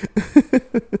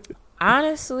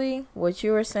honestly, what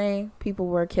you were saying, people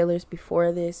were killers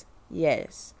before this,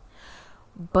 yes.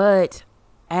 But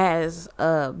as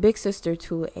a big sister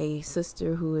to a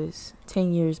sister who is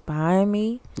 10 years behind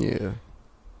me, yeah,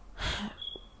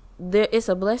 it's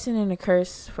a blessing and a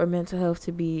curse for mental health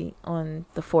to be on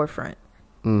the forefront.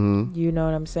 Mm-hmm. You know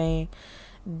what I'm saying?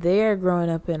 They're growing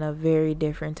up in a very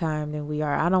different time than we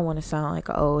are. I don't want to sound like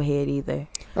an old head either.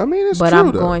 I mean, it's but true,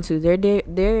 I'm though. going to.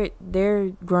 They're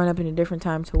growing up in a different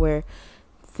time to where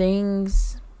they're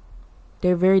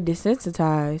very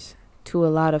desensitized to a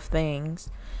lot of things.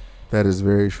 That is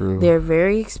very true. They're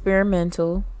very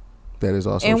experimental. That is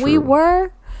also and true. We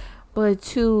were, but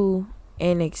to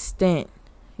an extent,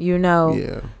 you know.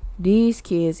 Yeah. These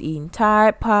kids eating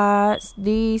Tide Pods.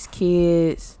 These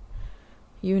kids,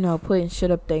 you know, putting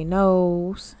shit up their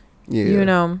nose. Yeah. You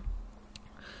know,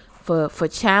 for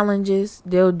challenges,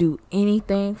 they'll do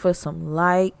anything for some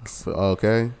likes.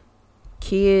 Okay.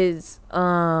 Kids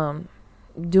doing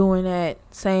that,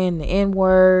 saying the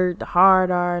N-word, the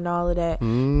hard R and all of that,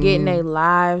 getting their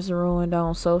lives ruined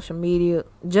on social media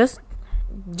just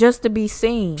to be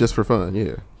seen. Just for fun,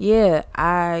 yeah. Yeah,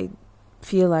 I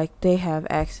feel like they have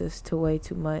access to way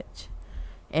too much.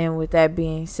 And with that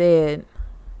being said,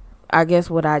 I guess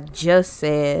what I just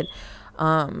said,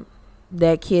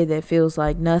 that kid that feels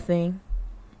like nothing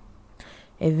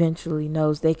eventually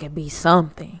knows they can be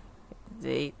something.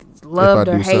 They loved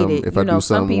or hated. If I do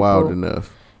something wild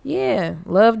enough. Yeah,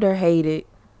 loved or hated,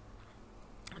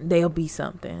 they'll be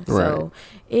something. Right. So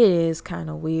it is kind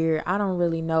of weird. I don't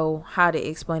really know how to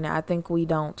explain it. I think we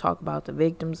don't talk about the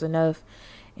victims enough.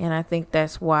 And I think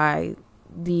that's why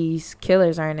these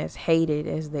killers aren't as hated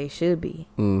as they should be.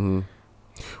 Mm-hmm.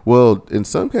 Well, in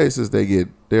some cases, they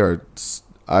are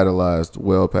idolized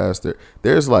well past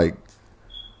there's like,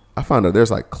 I found out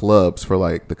there's like clubs for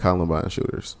like the Columbine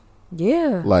shooters.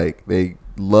 Yeah. Like they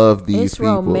love these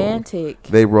people. It's romantic.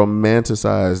 They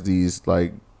romanticize these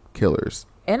like killers.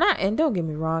 And don't get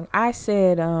me wrong. I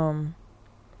said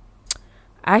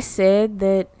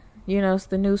that, you know, it's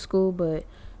the new school, but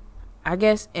I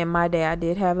guess in my day I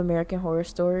did have American Horror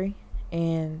Story,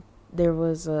 and there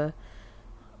was a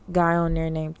guy on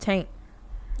there named Tank,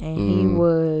 and he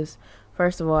was,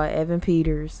 first of all, Evan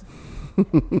Peters.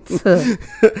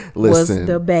 Was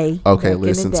the bae. Okay,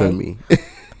 listen to me.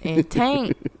 And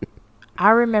Tank, I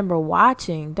remember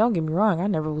watching, don't get me wrong, I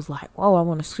never was like, whoa, I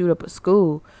want to shoot up a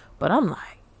school, but I'm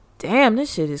like, damn,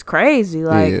 this shit is crazy.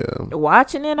 Like,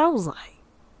 watching it, I was like,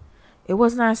 it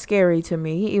was not scary to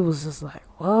me. It was just like,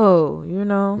 whoa, you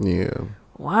know? Yeah.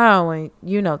 Wow. And,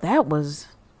 you know, that was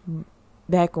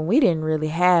back when we didn't really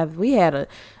have, we had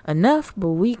enough, but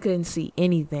we couldn't see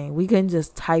anything. We couldn't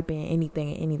just type in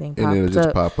anything and anything popped up. And it'll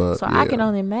just pop up. So I can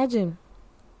only imagine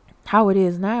how it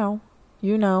is now,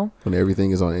 you know? When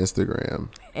everything is on Instagram.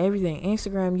 Everything.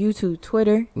 Instagram, YouTube,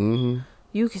 Twitter. Mm-hmm.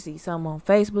 You can see something on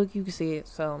Facebook. You can see it.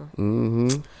 So,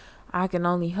 I can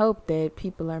only hope that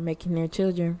people are making their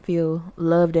children feel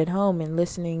loved at home and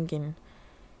listening and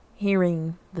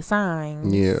hearing the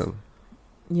signs. Yeah.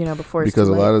 You know, before it's Because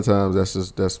too a late. lot of times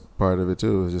that's part of it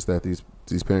too. It's just that these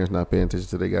parents not paying attention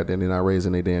to their goddamn, they're not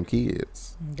raising their damn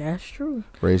kids. That's true.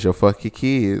 Raise your fucking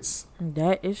kids.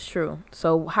 That is true.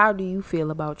 So how do you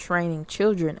feel about training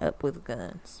children up with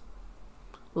guns?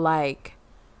 Like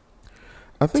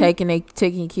I think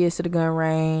taking kids to the gun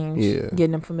range, Yeah.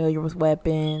 getting them familiar with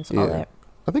weapons, all Yeah. that.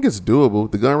 I think it's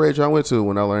doable. The gun range I went to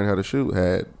when I learned how to shoot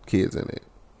had kids in it.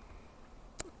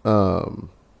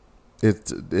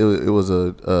 It was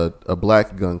a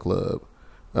black gun club.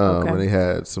 Okay. And they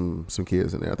had some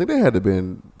kids in there. I think they had to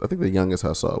been. I think the youngest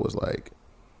I saw was like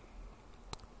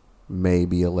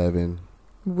maybe 11.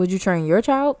 Would you train your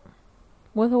child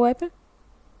with a weapon?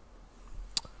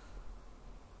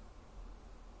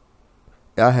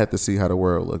 I had to see how the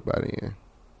world looked by then.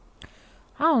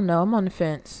 I don't know. I'm on the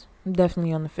fence. I'm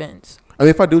definitely on the fence. I mean,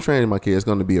 if I do train my kid, it's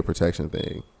going to be a protection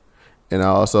thing, and I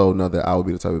also know that I would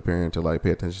be the type of parent to like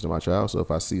pay attention to my child. So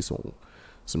if I see some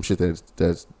shit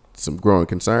that's some growing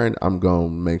concern, I'm gonna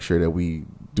make sure that we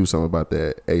do something about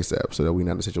that ASAP, so that we're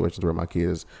not in situations where my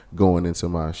kids going into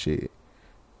my shit.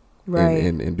 Right.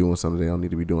 And doing something they don't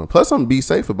need to be doing. Plus, I'm be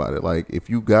safe about it. Like,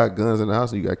 if you got guns in the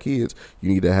house and you got kids, you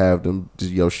need to have them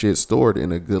your shit stored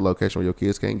in a good location where your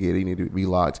kids can't get it. You need to be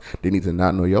locked. They need to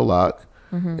not know your lock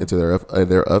until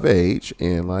they're of age.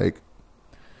 And like,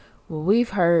 Well,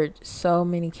 we've heard so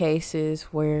many cases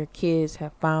where kids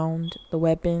have found the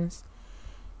weapons.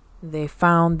 They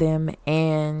found them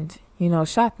and,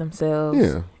 shot themselves.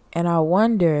 yeah, And I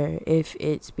wonder if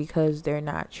it's because they're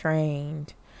not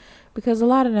trained. Because a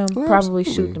lot of them Well, probably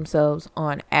absolutely. shoot themselves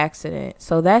on accident.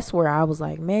 So that's where I was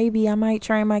like, maybe I might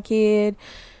train my kid,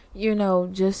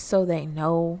 just so they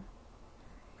know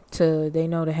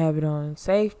to have it on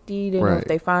safety. They know if Right.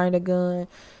 they find a gun,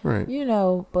 right.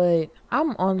 but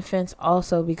I'm on the fence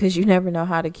also because you never know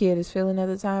how the kid is feeling at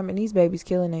the time. And these babies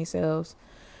killing themselves.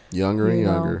 Younger and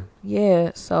younger.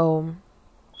 Yeah. So,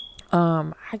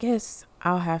 I guess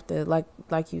I'll have to,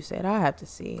 like you said, I'll have to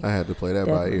see. I had to play that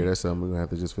by Definitely. ear. That's something we're gonna have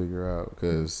to just figure out,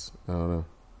 because I don't know.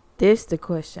 This the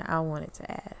question I wanted to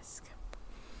ask.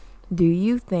 Do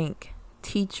you think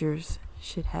teachers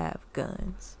should have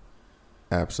guns?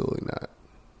 Absolutely not.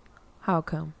 How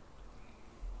come?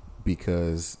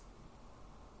 Because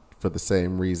for the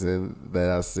same reason that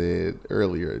I said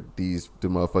earlier, the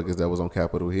motherfuckers that was on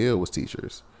Capitol Hill was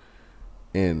teachers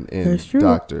and That's true.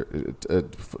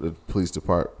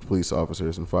 police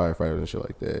officers and firefighters and shit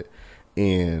like that.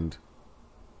 And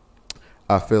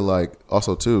I feel like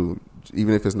also too,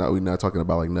 even if we're not talking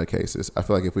about like nut cases, I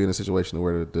feel like if we're in a situation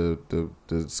where the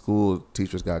school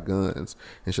teachers got guns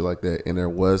and shit like that, and there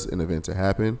was an event to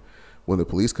happen, when the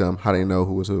police come, how they know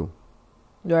who was who?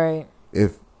 Right.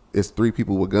 If it's 3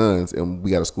 people with guns and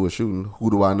we got a school shooting, who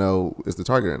do I know is the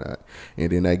target or not?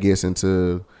 And then that gets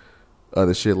into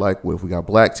other shit like, what if we got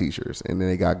black teachers and then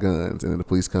they got guns and then the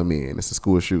police come in, it's a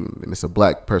school shooting and it's a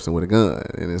black person with a gun,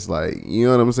 and it's like, you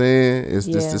know what I'm saying? It's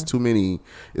just it's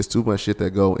too much shit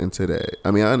that go into that.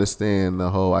 I mean, I understand the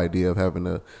whole idea of having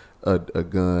a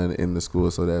gun in the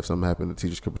school so that if something happened, the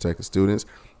teachers could protect the students,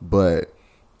 but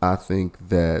I think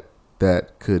that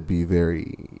could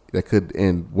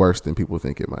end worse than people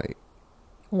think it might.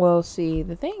 Well, see,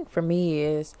 the thing for me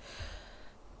is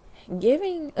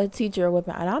giving a teacher a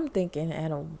weapon, and I'm thinking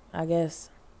I guess,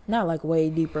 not like way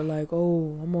deeper, like,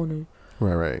 oh, I'm on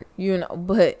Right.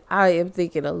 but I am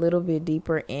thinking a little bit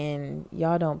deeper, and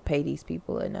y'all don't pay these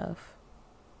people enough.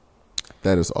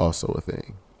 That is also a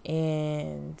thing.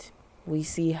 And we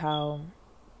see how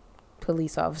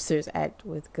police officers act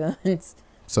with guns.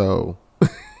 So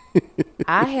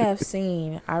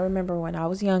I remember when I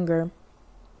was younger,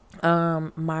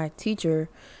 my teacher,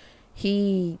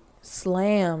 he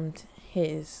slammed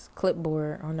his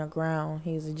clipboard on the ground.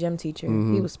 He was a gym teacher.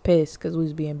 Mm-hmm. He was pissed because we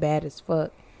was being bad as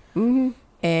fuck. Mm-hmm.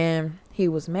 And he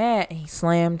was mad, and he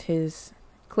slammed his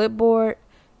clipboard,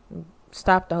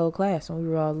 stopped the whole class, and we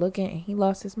were all looking, and he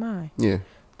lost his mind. Yeah.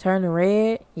 Turning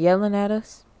red, yelling at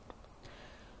us.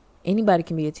 Anybody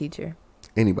can be a teacher.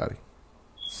 Anybody.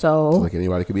 So, Like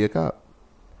anybody could be a cop.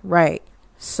 right.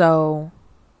 So,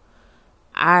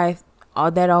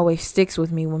 that always sticks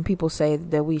with me when people say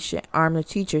that we should arm the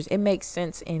teachers. It makes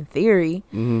sense in theory.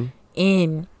 Mm-hmm.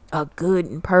 In a good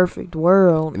and perfect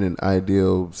world. In an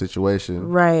ideal situation.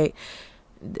 Right.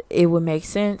 It would make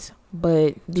sense.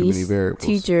 But these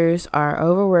teachers are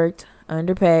overworked,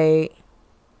 underpaid.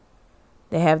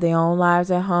 They have their own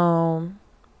lives at home.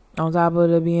 On top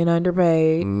of it being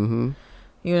underpaid.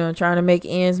 Mm-hmm. Trying to make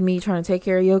ends meet, trying to take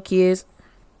care of your kids.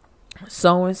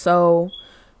 So-and-so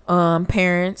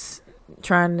Parents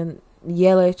trying to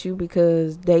yell at you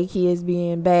because they kids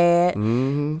being bad,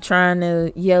 trying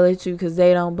to yell at you because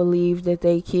they don't believe that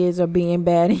they kids are being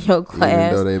bad in your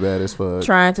class, even though they bad as fuck.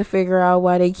 trying to figure out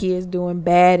why they kids doing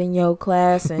bad in your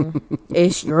class, and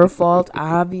it's your fault,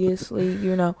 obviously.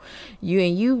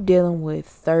 You dealing with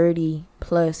 30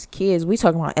 plus kids. We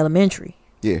talking about elementary.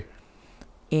 Yeah.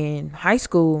 In high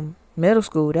school, middle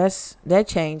school, that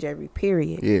change every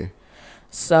period. Yeah.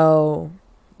 So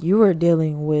you were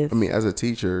dealing with, I mean, as a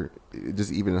teacher,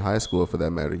 just even in high school for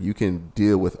that matter, you can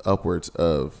deal with upwards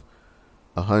of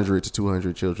 100 to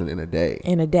 200 children in a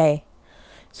day.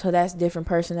 So that's different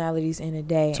personalities in a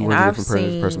day. 200 and I've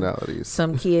different seen personalities.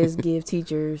 some kids give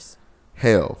teachers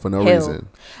hell for no hell. reason.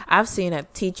 I've seen a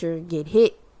teacher get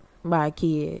hit by a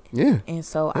kid. Yeah. And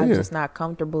so I'm just not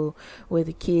comfortable with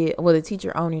a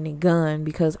teacher owning a gun,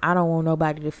 because I don't want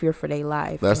nobody to fear for their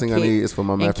life. Last thing I need is for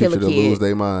my math teacher to lose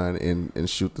their mind and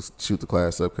shoot the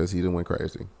class up because he didn't went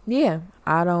crazy. Yeah.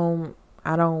 I don't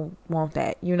want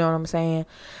that. You know what I'm saying?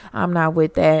 I'm not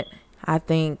with that. I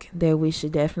think that we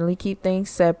should definitely keep things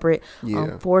separate. Yeah.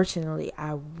 Unfortunately,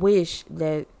 I wish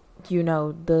that,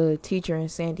 the teacher in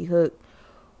Sandy Hook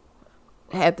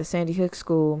at the Sandy Hook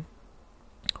school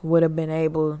would have been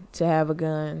able to have a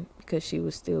gun, because she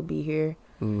would still be here,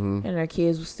 and her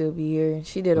kids would still be here. And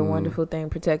she did a wonderful thing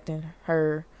protecting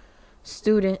her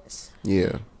students.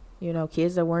 Yeah.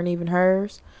 Kids that weren't even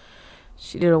hers.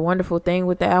 She did a wonderful thing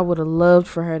with that. I would have loved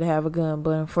for her to have a gun,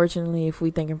 but unfortunately, if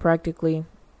we thinking practically,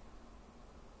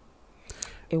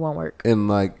 it won't work. And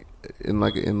like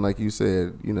you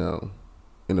said,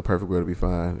 in the perfect way to be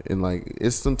fine. And like,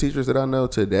 it's some teachers that I know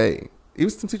today, even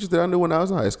some teachers that I knew when I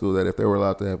was in high school, that if they were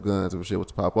allowed to have guns, if shit was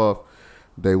to pop off,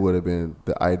 they would have been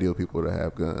the ideal people to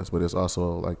have guns. But it's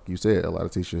also, like you said, a lot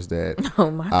of teachers that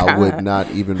I would not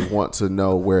even want to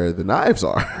know where the knives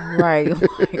are. Right.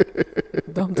 Like,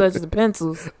 don't touch the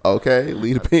pencils. Okay,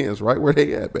 leave the pens right where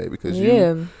they at, baby. Because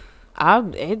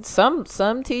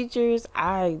some teachers,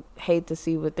 I hate to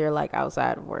see what they're like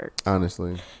outside of work.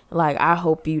 Honestly. Like, I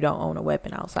hope you don't own a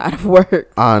weapon outside of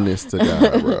work. Honest to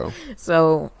God, bro.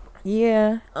 So,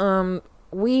 yeah.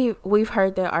 We've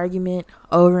heard that argument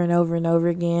over and over and over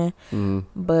again.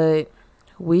 But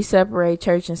we separate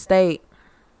church and state.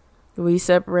 We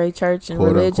separate church and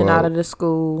quote, religion unquote, out of the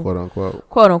school.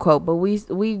 Quote unquote. But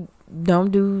we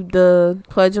don't do the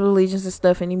Pledge of Allegiance and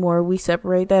stuff anymore. We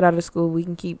separate that out of school. We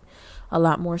can keep a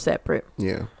lot more separate.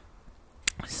 Yeah.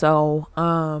 So,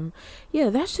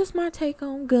 that's just my take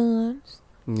on guns.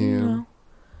 Yeah.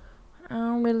 I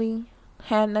don't really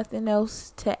have nothing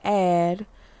else to add,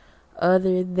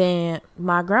 other than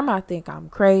my grandma think I'm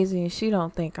crazy and she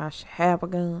don't think I should have a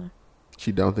gun.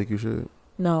 She don't think you should?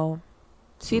 No.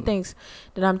 She thinks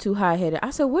that I'm too high-headed. I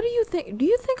said, what do you think? Do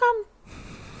you think I'm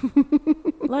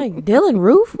like Dylan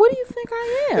Roof? What do you think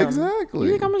I am? Exactly.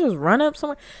 You think I'm gonna just run up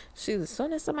somewhere? She's, as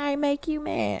soon as somebody make you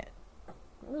mad.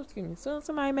 Excuse me. As soon as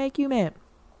somebody make you mad.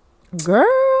 Girl.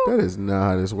 That is not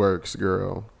how this works,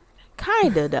 girl.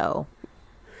 Kinda, though.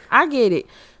 I get it.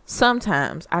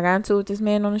 Sometimes I got into it with this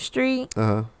man on the street.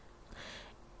 And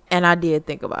I did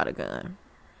think about a gun.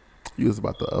 You was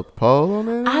about to up pole on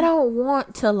that? I don't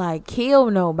want to like kill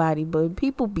nobody, but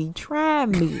people be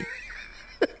trying me.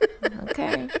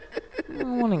 Okay? I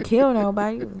don't want to kill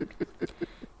nobody.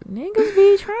 Niggas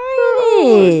be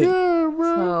trying it. God,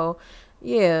 bro. So,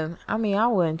 yeah. I mean, I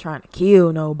wasn't trying to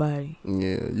kill nobody.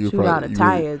 Yeah. Shoot out a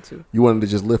tire too. You wanted to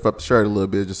just lift up the shirt a little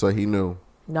bit just so he knew.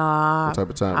 Nah. What type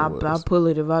of time it was. I'll pull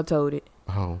it if I told it.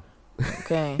 Oh.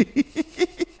 Okay.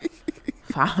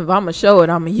 if I'm going to show it,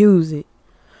 I'm going to use it.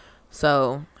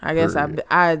 So, I guess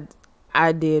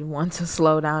I did want to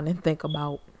slow down and think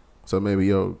about. So maybe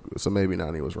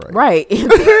Nani was right. Right. In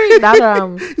theory, now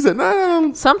that he said,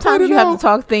 no. Sometimes you have to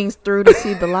talk things through to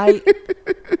see the light.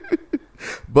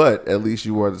 But at least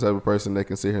you are the type of person that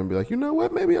can sit here and be like, you know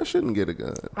what? Maybe I shouldn't get a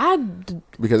gun.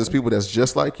 Because there's people that's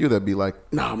just like you that be like,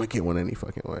 no, I'm going to get one any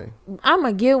fucking way. I'm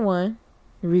going to get one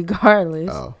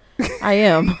regardless. Oh. I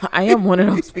am one of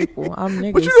those people. I'm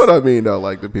niggas. But you know what I mean, though?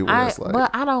 Like the people that's like. But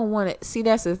I don't want it. See,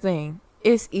 that's the thing.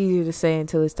 It's easier to say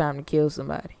until it's time to kill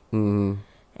somebody. Mm-hmm.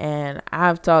 And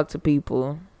I've talked to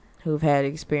people who've had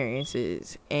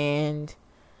experiences, and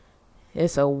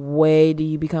it's a way do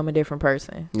you become a different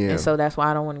person. Yeah. And so that's why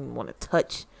I don't even want to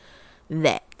touch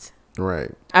that.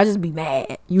 Right. I just be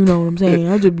mad. You know what I'm saying?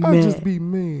 I just be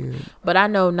mad. But I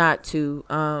know not to,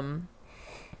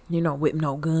 whip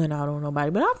no gun out on nobody.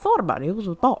 But I thought about it. It was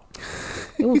a thought.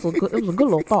 It was a good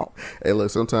little thought. Hey, look,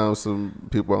 sometimes some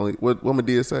people only, what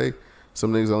Madea say?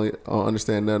 Some niggas only don't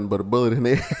understand nothing but a bullet in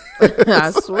there.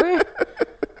 I swear.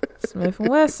 Smith &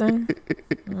 Wesson.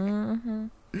 Mm-hmm.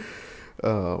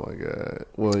 Oh my god.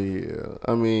 Well, yeah.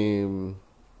 I mean,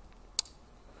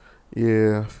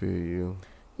 yeah, I feel you.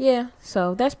 Yeah,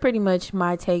 so that's pretty much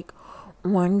my take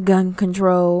on gun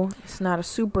control. It's not a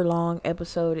super long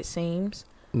episode, it seems.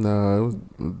 No,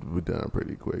 we're done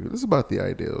pretty quick. This is about the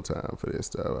ideal time for this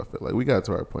stuff. I feel like we got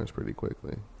to our points pretty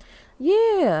quickly.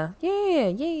 Yeah.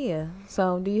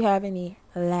 So, do you have any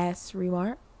last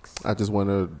remarks? I just want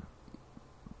to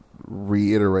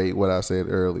reiterate what I said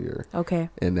earlier. Okay.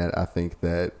 And that I think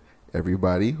that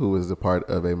everybody who is a part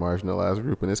of a marginalized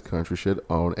group in this country should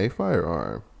own a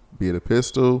firearm, be it a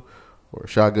pistol or a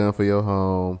shotgun for your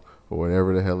home or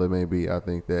whatever the hell it may be. I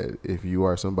think that if you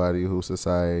are somebody who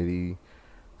society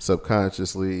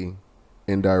subconsciously,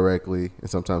 indirectly, and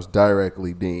sometimes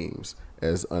directly deems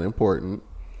as unimportant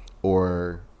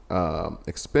or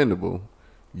expendable,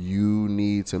 you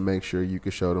need to make sure you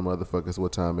can show them motherfuckers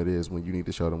what time it is when you need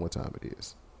to show them what time it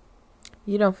is.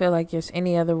 You don't feel like there's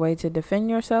any other way to defend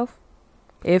yourself?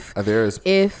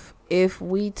 If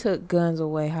we took guns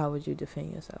away, how would you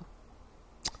defend yourself?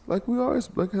 Like we always,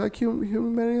 like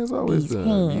humanity has always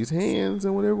done. These hands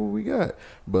and whatever we got.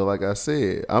 But like I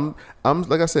said, I'm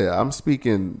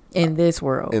speaking in this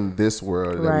world. In this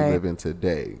world that Right. we live in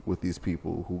today, with these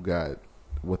people who got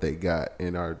what they got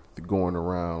and are going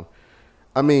around.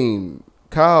 I mean,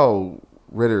 Kyle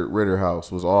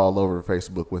Ritterhouse was all over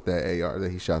Facebook with that AR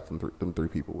that he shot them three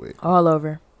people with. All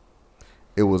over.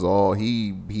 It was all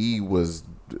he was.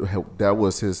 That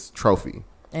was his trophy.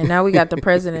 And now we got the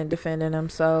president defending him,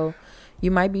 so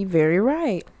you might be very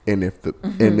right. And if the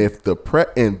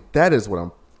and that is what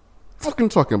I'm fucking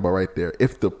talking about right there.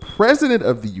 If the president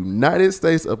of the United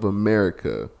States of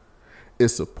America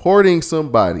is supporting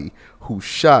somebody who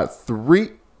shot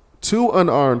two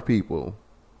unarmed people,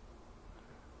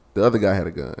 the other guy had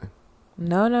a gun.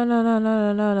 No.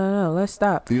 Let's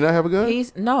stop. Do you not have a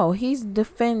gun? He's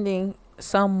defending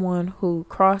someone who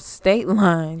crossed state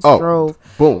lines. Drove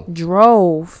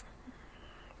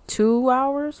 2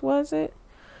 hours, was it?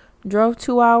 Drove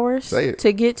 2 hours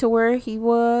to get to where he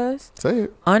was. Say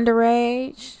it.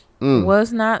 Underage.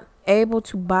 Was not able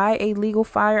to buy a legal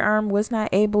firearm. Was not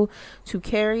able to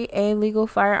carry a legal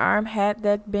firearm. Had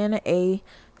that been a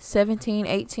 17,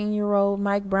 18-year-old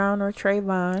Mike Brown or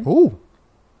Trayvon. Ooh.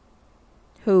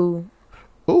 Who?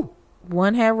 Ooh.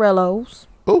 One had Rellos.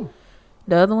 Ooh.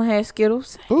 The other one had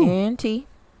Skittles Ooh. and tea.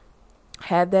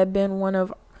 Had that been one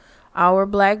of our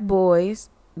black boys,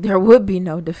 there would be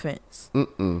no defense.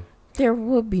 There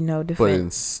would be no defense. But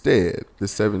instead, the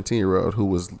 17-year-old who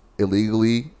was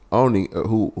illegally owning,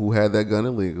 who had that gun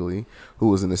illegally, who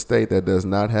was in a state that does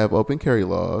not have open carry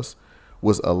laws,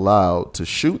 was allowed to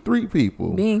shoot three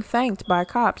people. Being thanked by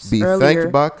cops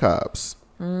thanked by cops.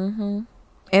 And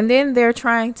then they're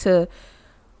trying to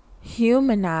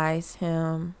humanize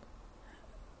him.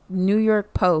 New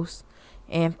York Post,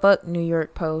 and fuck New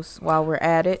York Post while we're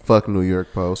at it. Fuck New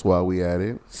York Post while we at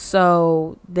it.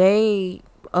 So they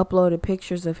uploaded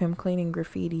pictures of him cleaning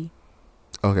graffiti.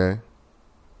 Okay.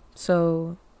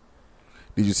 So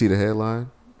did you see the headline?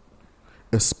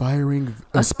 Aspiring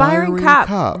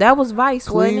cop. That was Vice,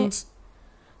 wasn't it?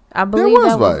 I believe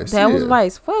that was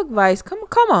Vice. Fuck Vice. Come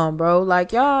on, bro.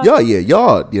 Like y'all supposed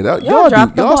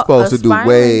to do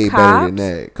way better than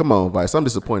that. Come on, Vice. I'm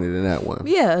disappointed in that one.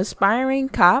 Yeah, aspiring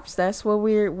cops. That's where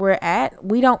we're at.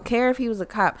 We don't care if he was a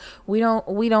cop. We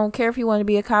don't care if he wanted to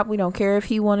be a cop. We don't care if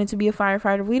he wanted to be a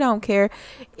firefighter. We don't care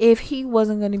if he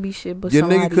wasn't going to be shit. But your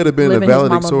nigga could have been a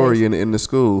valedictorian in the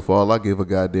school for all I give a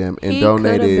goddamn, and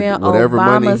donated whatever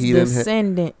Obama's money he didn't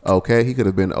descendant. Okay, he could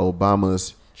have been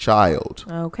Obama's child.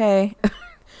 Okay.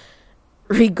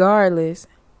 Regardless,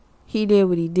 he did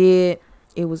what he did.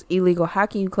 It was illegal. How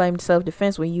can you claim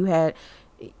self-defense when you had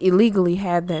illegally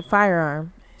had that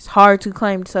firearm? It's hard to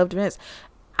claim self-defense.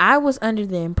 I was under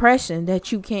the impression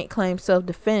that you can't claim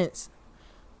self-defense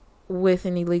with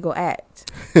an illegal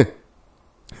act.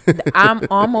 I'm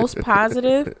almost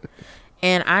positive,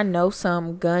 and I know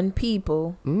some gun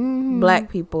people, black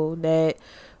people that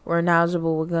were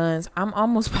knowledgeable with guns. I'm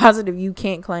almost positive you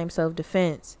can't claim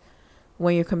self-defense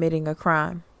when you're committing a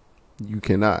crime. You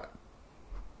cannot.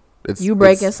 You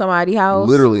break in somebody's house.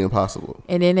 Literally impossible.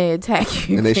 And then they attack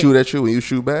you. And they shoot at you and you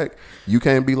shoot back. You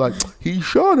can't be like, he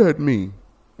shot at me.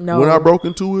 No. When I broke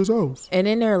into his house. And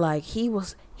then they're like, he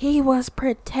was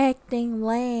protecting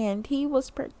land. He was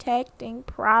protecting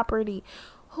property.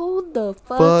 Who the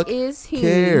fuck is he?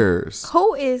 Cares?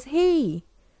 Who is he?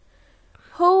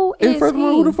 Who is he?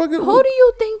 Who do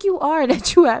you think you are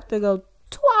that you have to go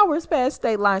 2 hours past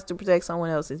state lines to protect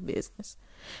someone else's business?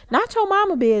 Not your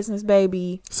mama business,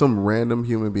 baby. Some random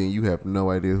human being, you have no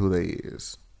idea who they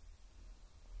is.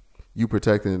 You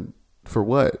protecting For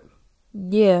what?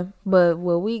 Yeah, but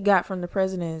what we got from the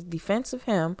president is defense of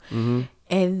him,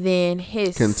 and then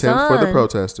his Contempt for the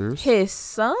protesters. His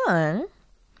son,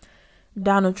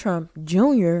 Donald Trump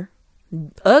Jr.,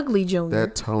 Ugly Jr.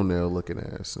 That toenail looking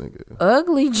ass nigga.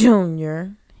 Ugly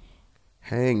Jr.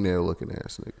 Hangnail looking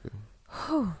ass nigga.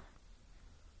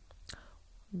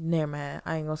 Never mind.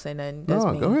 I ain't gonna say nothing. That's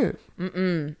mean. Go ahead.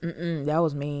 That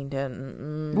was mean.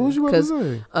 What was you about to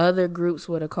say? Other groups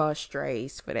would have called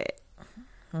strays for that.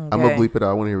 Okay. I'm gonna bleep it out.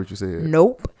 I want to hear what you said.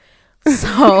 Nope.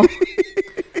 So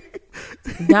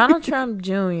Donald Trump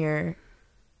Jr.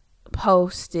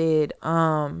 posted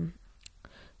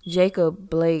Jacob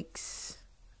Blake's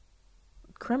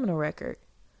criminal record.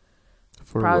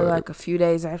 For probably what? like a few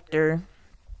days after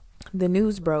the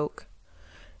news broke.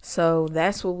 So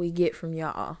that's what we get from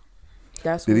y'all.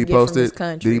 That's what we get from this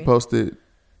country. Did he post it?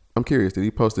 I'm curious. Did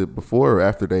he post it before or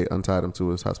after they untied him to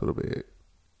his hospital bed?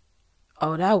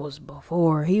 Oh, that was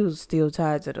before. He was still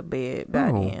tied to the bed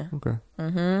by then.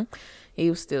 Okay.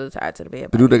 He was still tied to the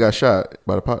bed. The dude that got shot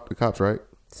by the cops, right?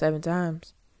 7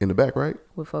 times. In the back, right?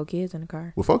 With 4 kids in the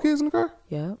car. With 4 kids in the car?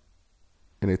 Yep.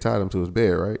 And they tied him to his bed,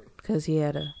 right? Because he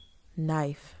had a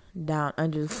knife down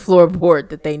under the floorboard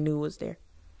that they knew was there.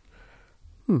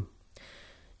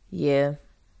 Yeah.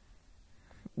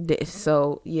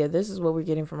 So, yeah, this is what we're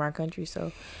getting from our country.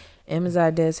 So,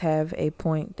 Emazai does have a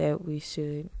point that we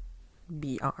should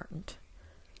be armed.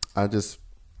 And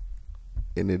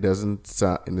it doesn't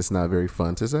sound, and it's not very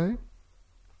fun to say.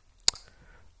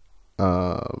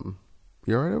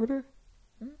 You all right over there?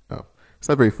 Oh, it's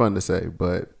not very fun to say,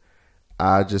 but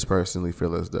I just personally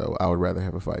feel as though I would rather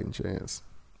have a fighting chance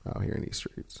out here in these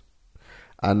streets.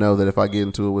 I know that if I get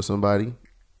into it with somebody,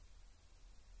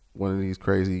 one of these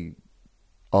crazy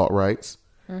alt-rights,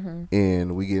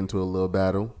 and we get into a little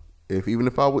battle, even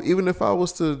if I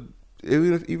was to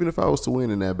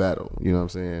win in that battle, you know what I'm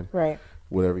saying? Right.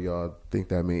 Whatever y'all think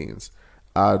that means.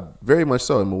 I very much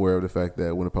so am aware of the fact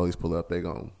that when the police pull up,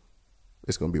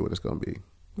 it's gonna be what it's gonna be.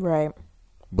 Right.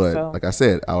 But like I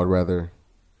said, I would rather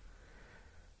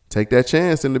take that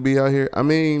chance than to be out here. I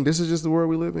mean, this is just the world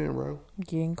we live in, bro.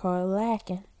 Getting caught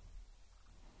lacking.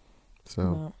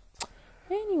 So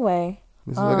anyway.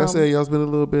 Like I said, y'all's been a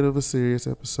little bit of a serious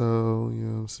episode, you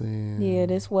know what I'm saying? Yeah,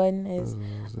 this wasn't as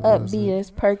upbeat, as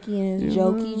perky, and as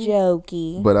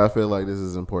jokey. But I feel like this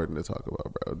is important to talk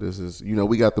about, bro. This is,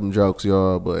 we got them jokes,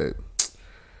 y'all, but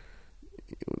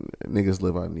niggas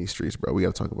live out in these streets, bro. We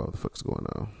got to talk about what the fuck's going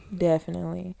on.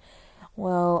 Definitely.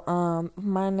 Well,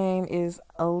 my name is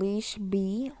Alish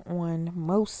B on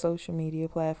most social media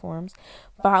platforms.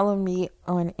 Follow me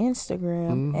on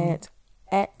Instagram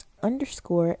at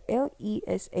 _LESHBEE.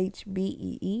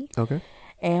 Okay.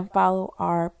 And follow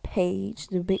our page,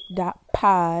 the Big Dot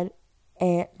Pod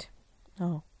at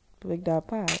the Big Dot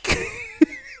Pod.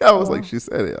 I was like, she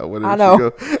said it. I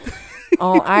know.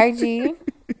 On IG,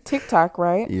 TikTok,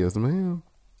 right? Yes, ma'am.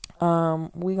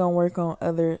 We gonna work on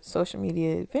other social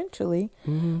media eventually,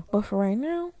 but for right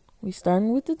now, we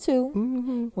starting with the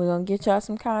 2. We're gonna get y'all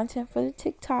some content for the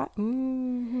TikTok.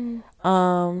 And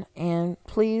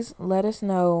please let us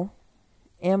know,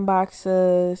 inbox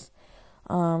us,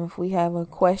 if we have a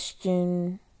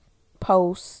question,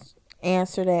 post,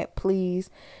 answer that. Please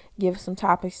give us some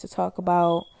topics to talk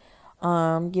about.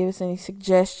 Give us any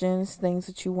suggestions, things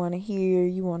that you want to hear,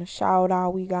 you want to shout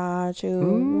out, we got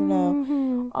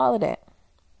you, all of that.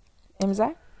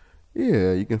 Emazai?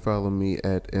 Yeah, you can follow me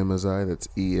at Emazai, that's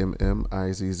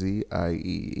EMMIZZIEE,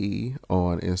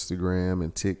 on Instagram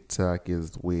and TikTok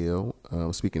as well.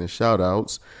 Speaking of shout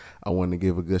outs, I want to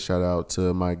give a good shout out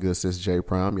to my good sis J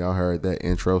Prime. Y'all heard that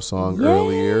intro song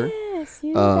earlier.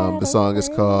 The song is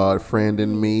called Friend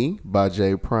and Me by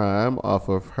J Prime off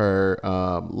of her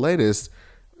latest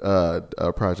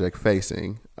project,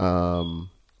 Facing. The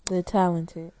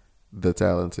Talented, the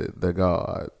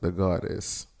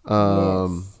goddess.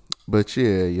 Yes. But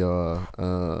yeah,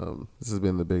 y'all, this has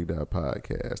been the Big Dot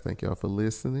Podcast. Thank y'all for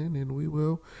listening, and we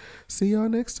will see y'all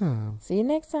next time. See you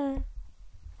next time.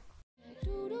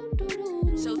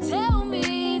 So tell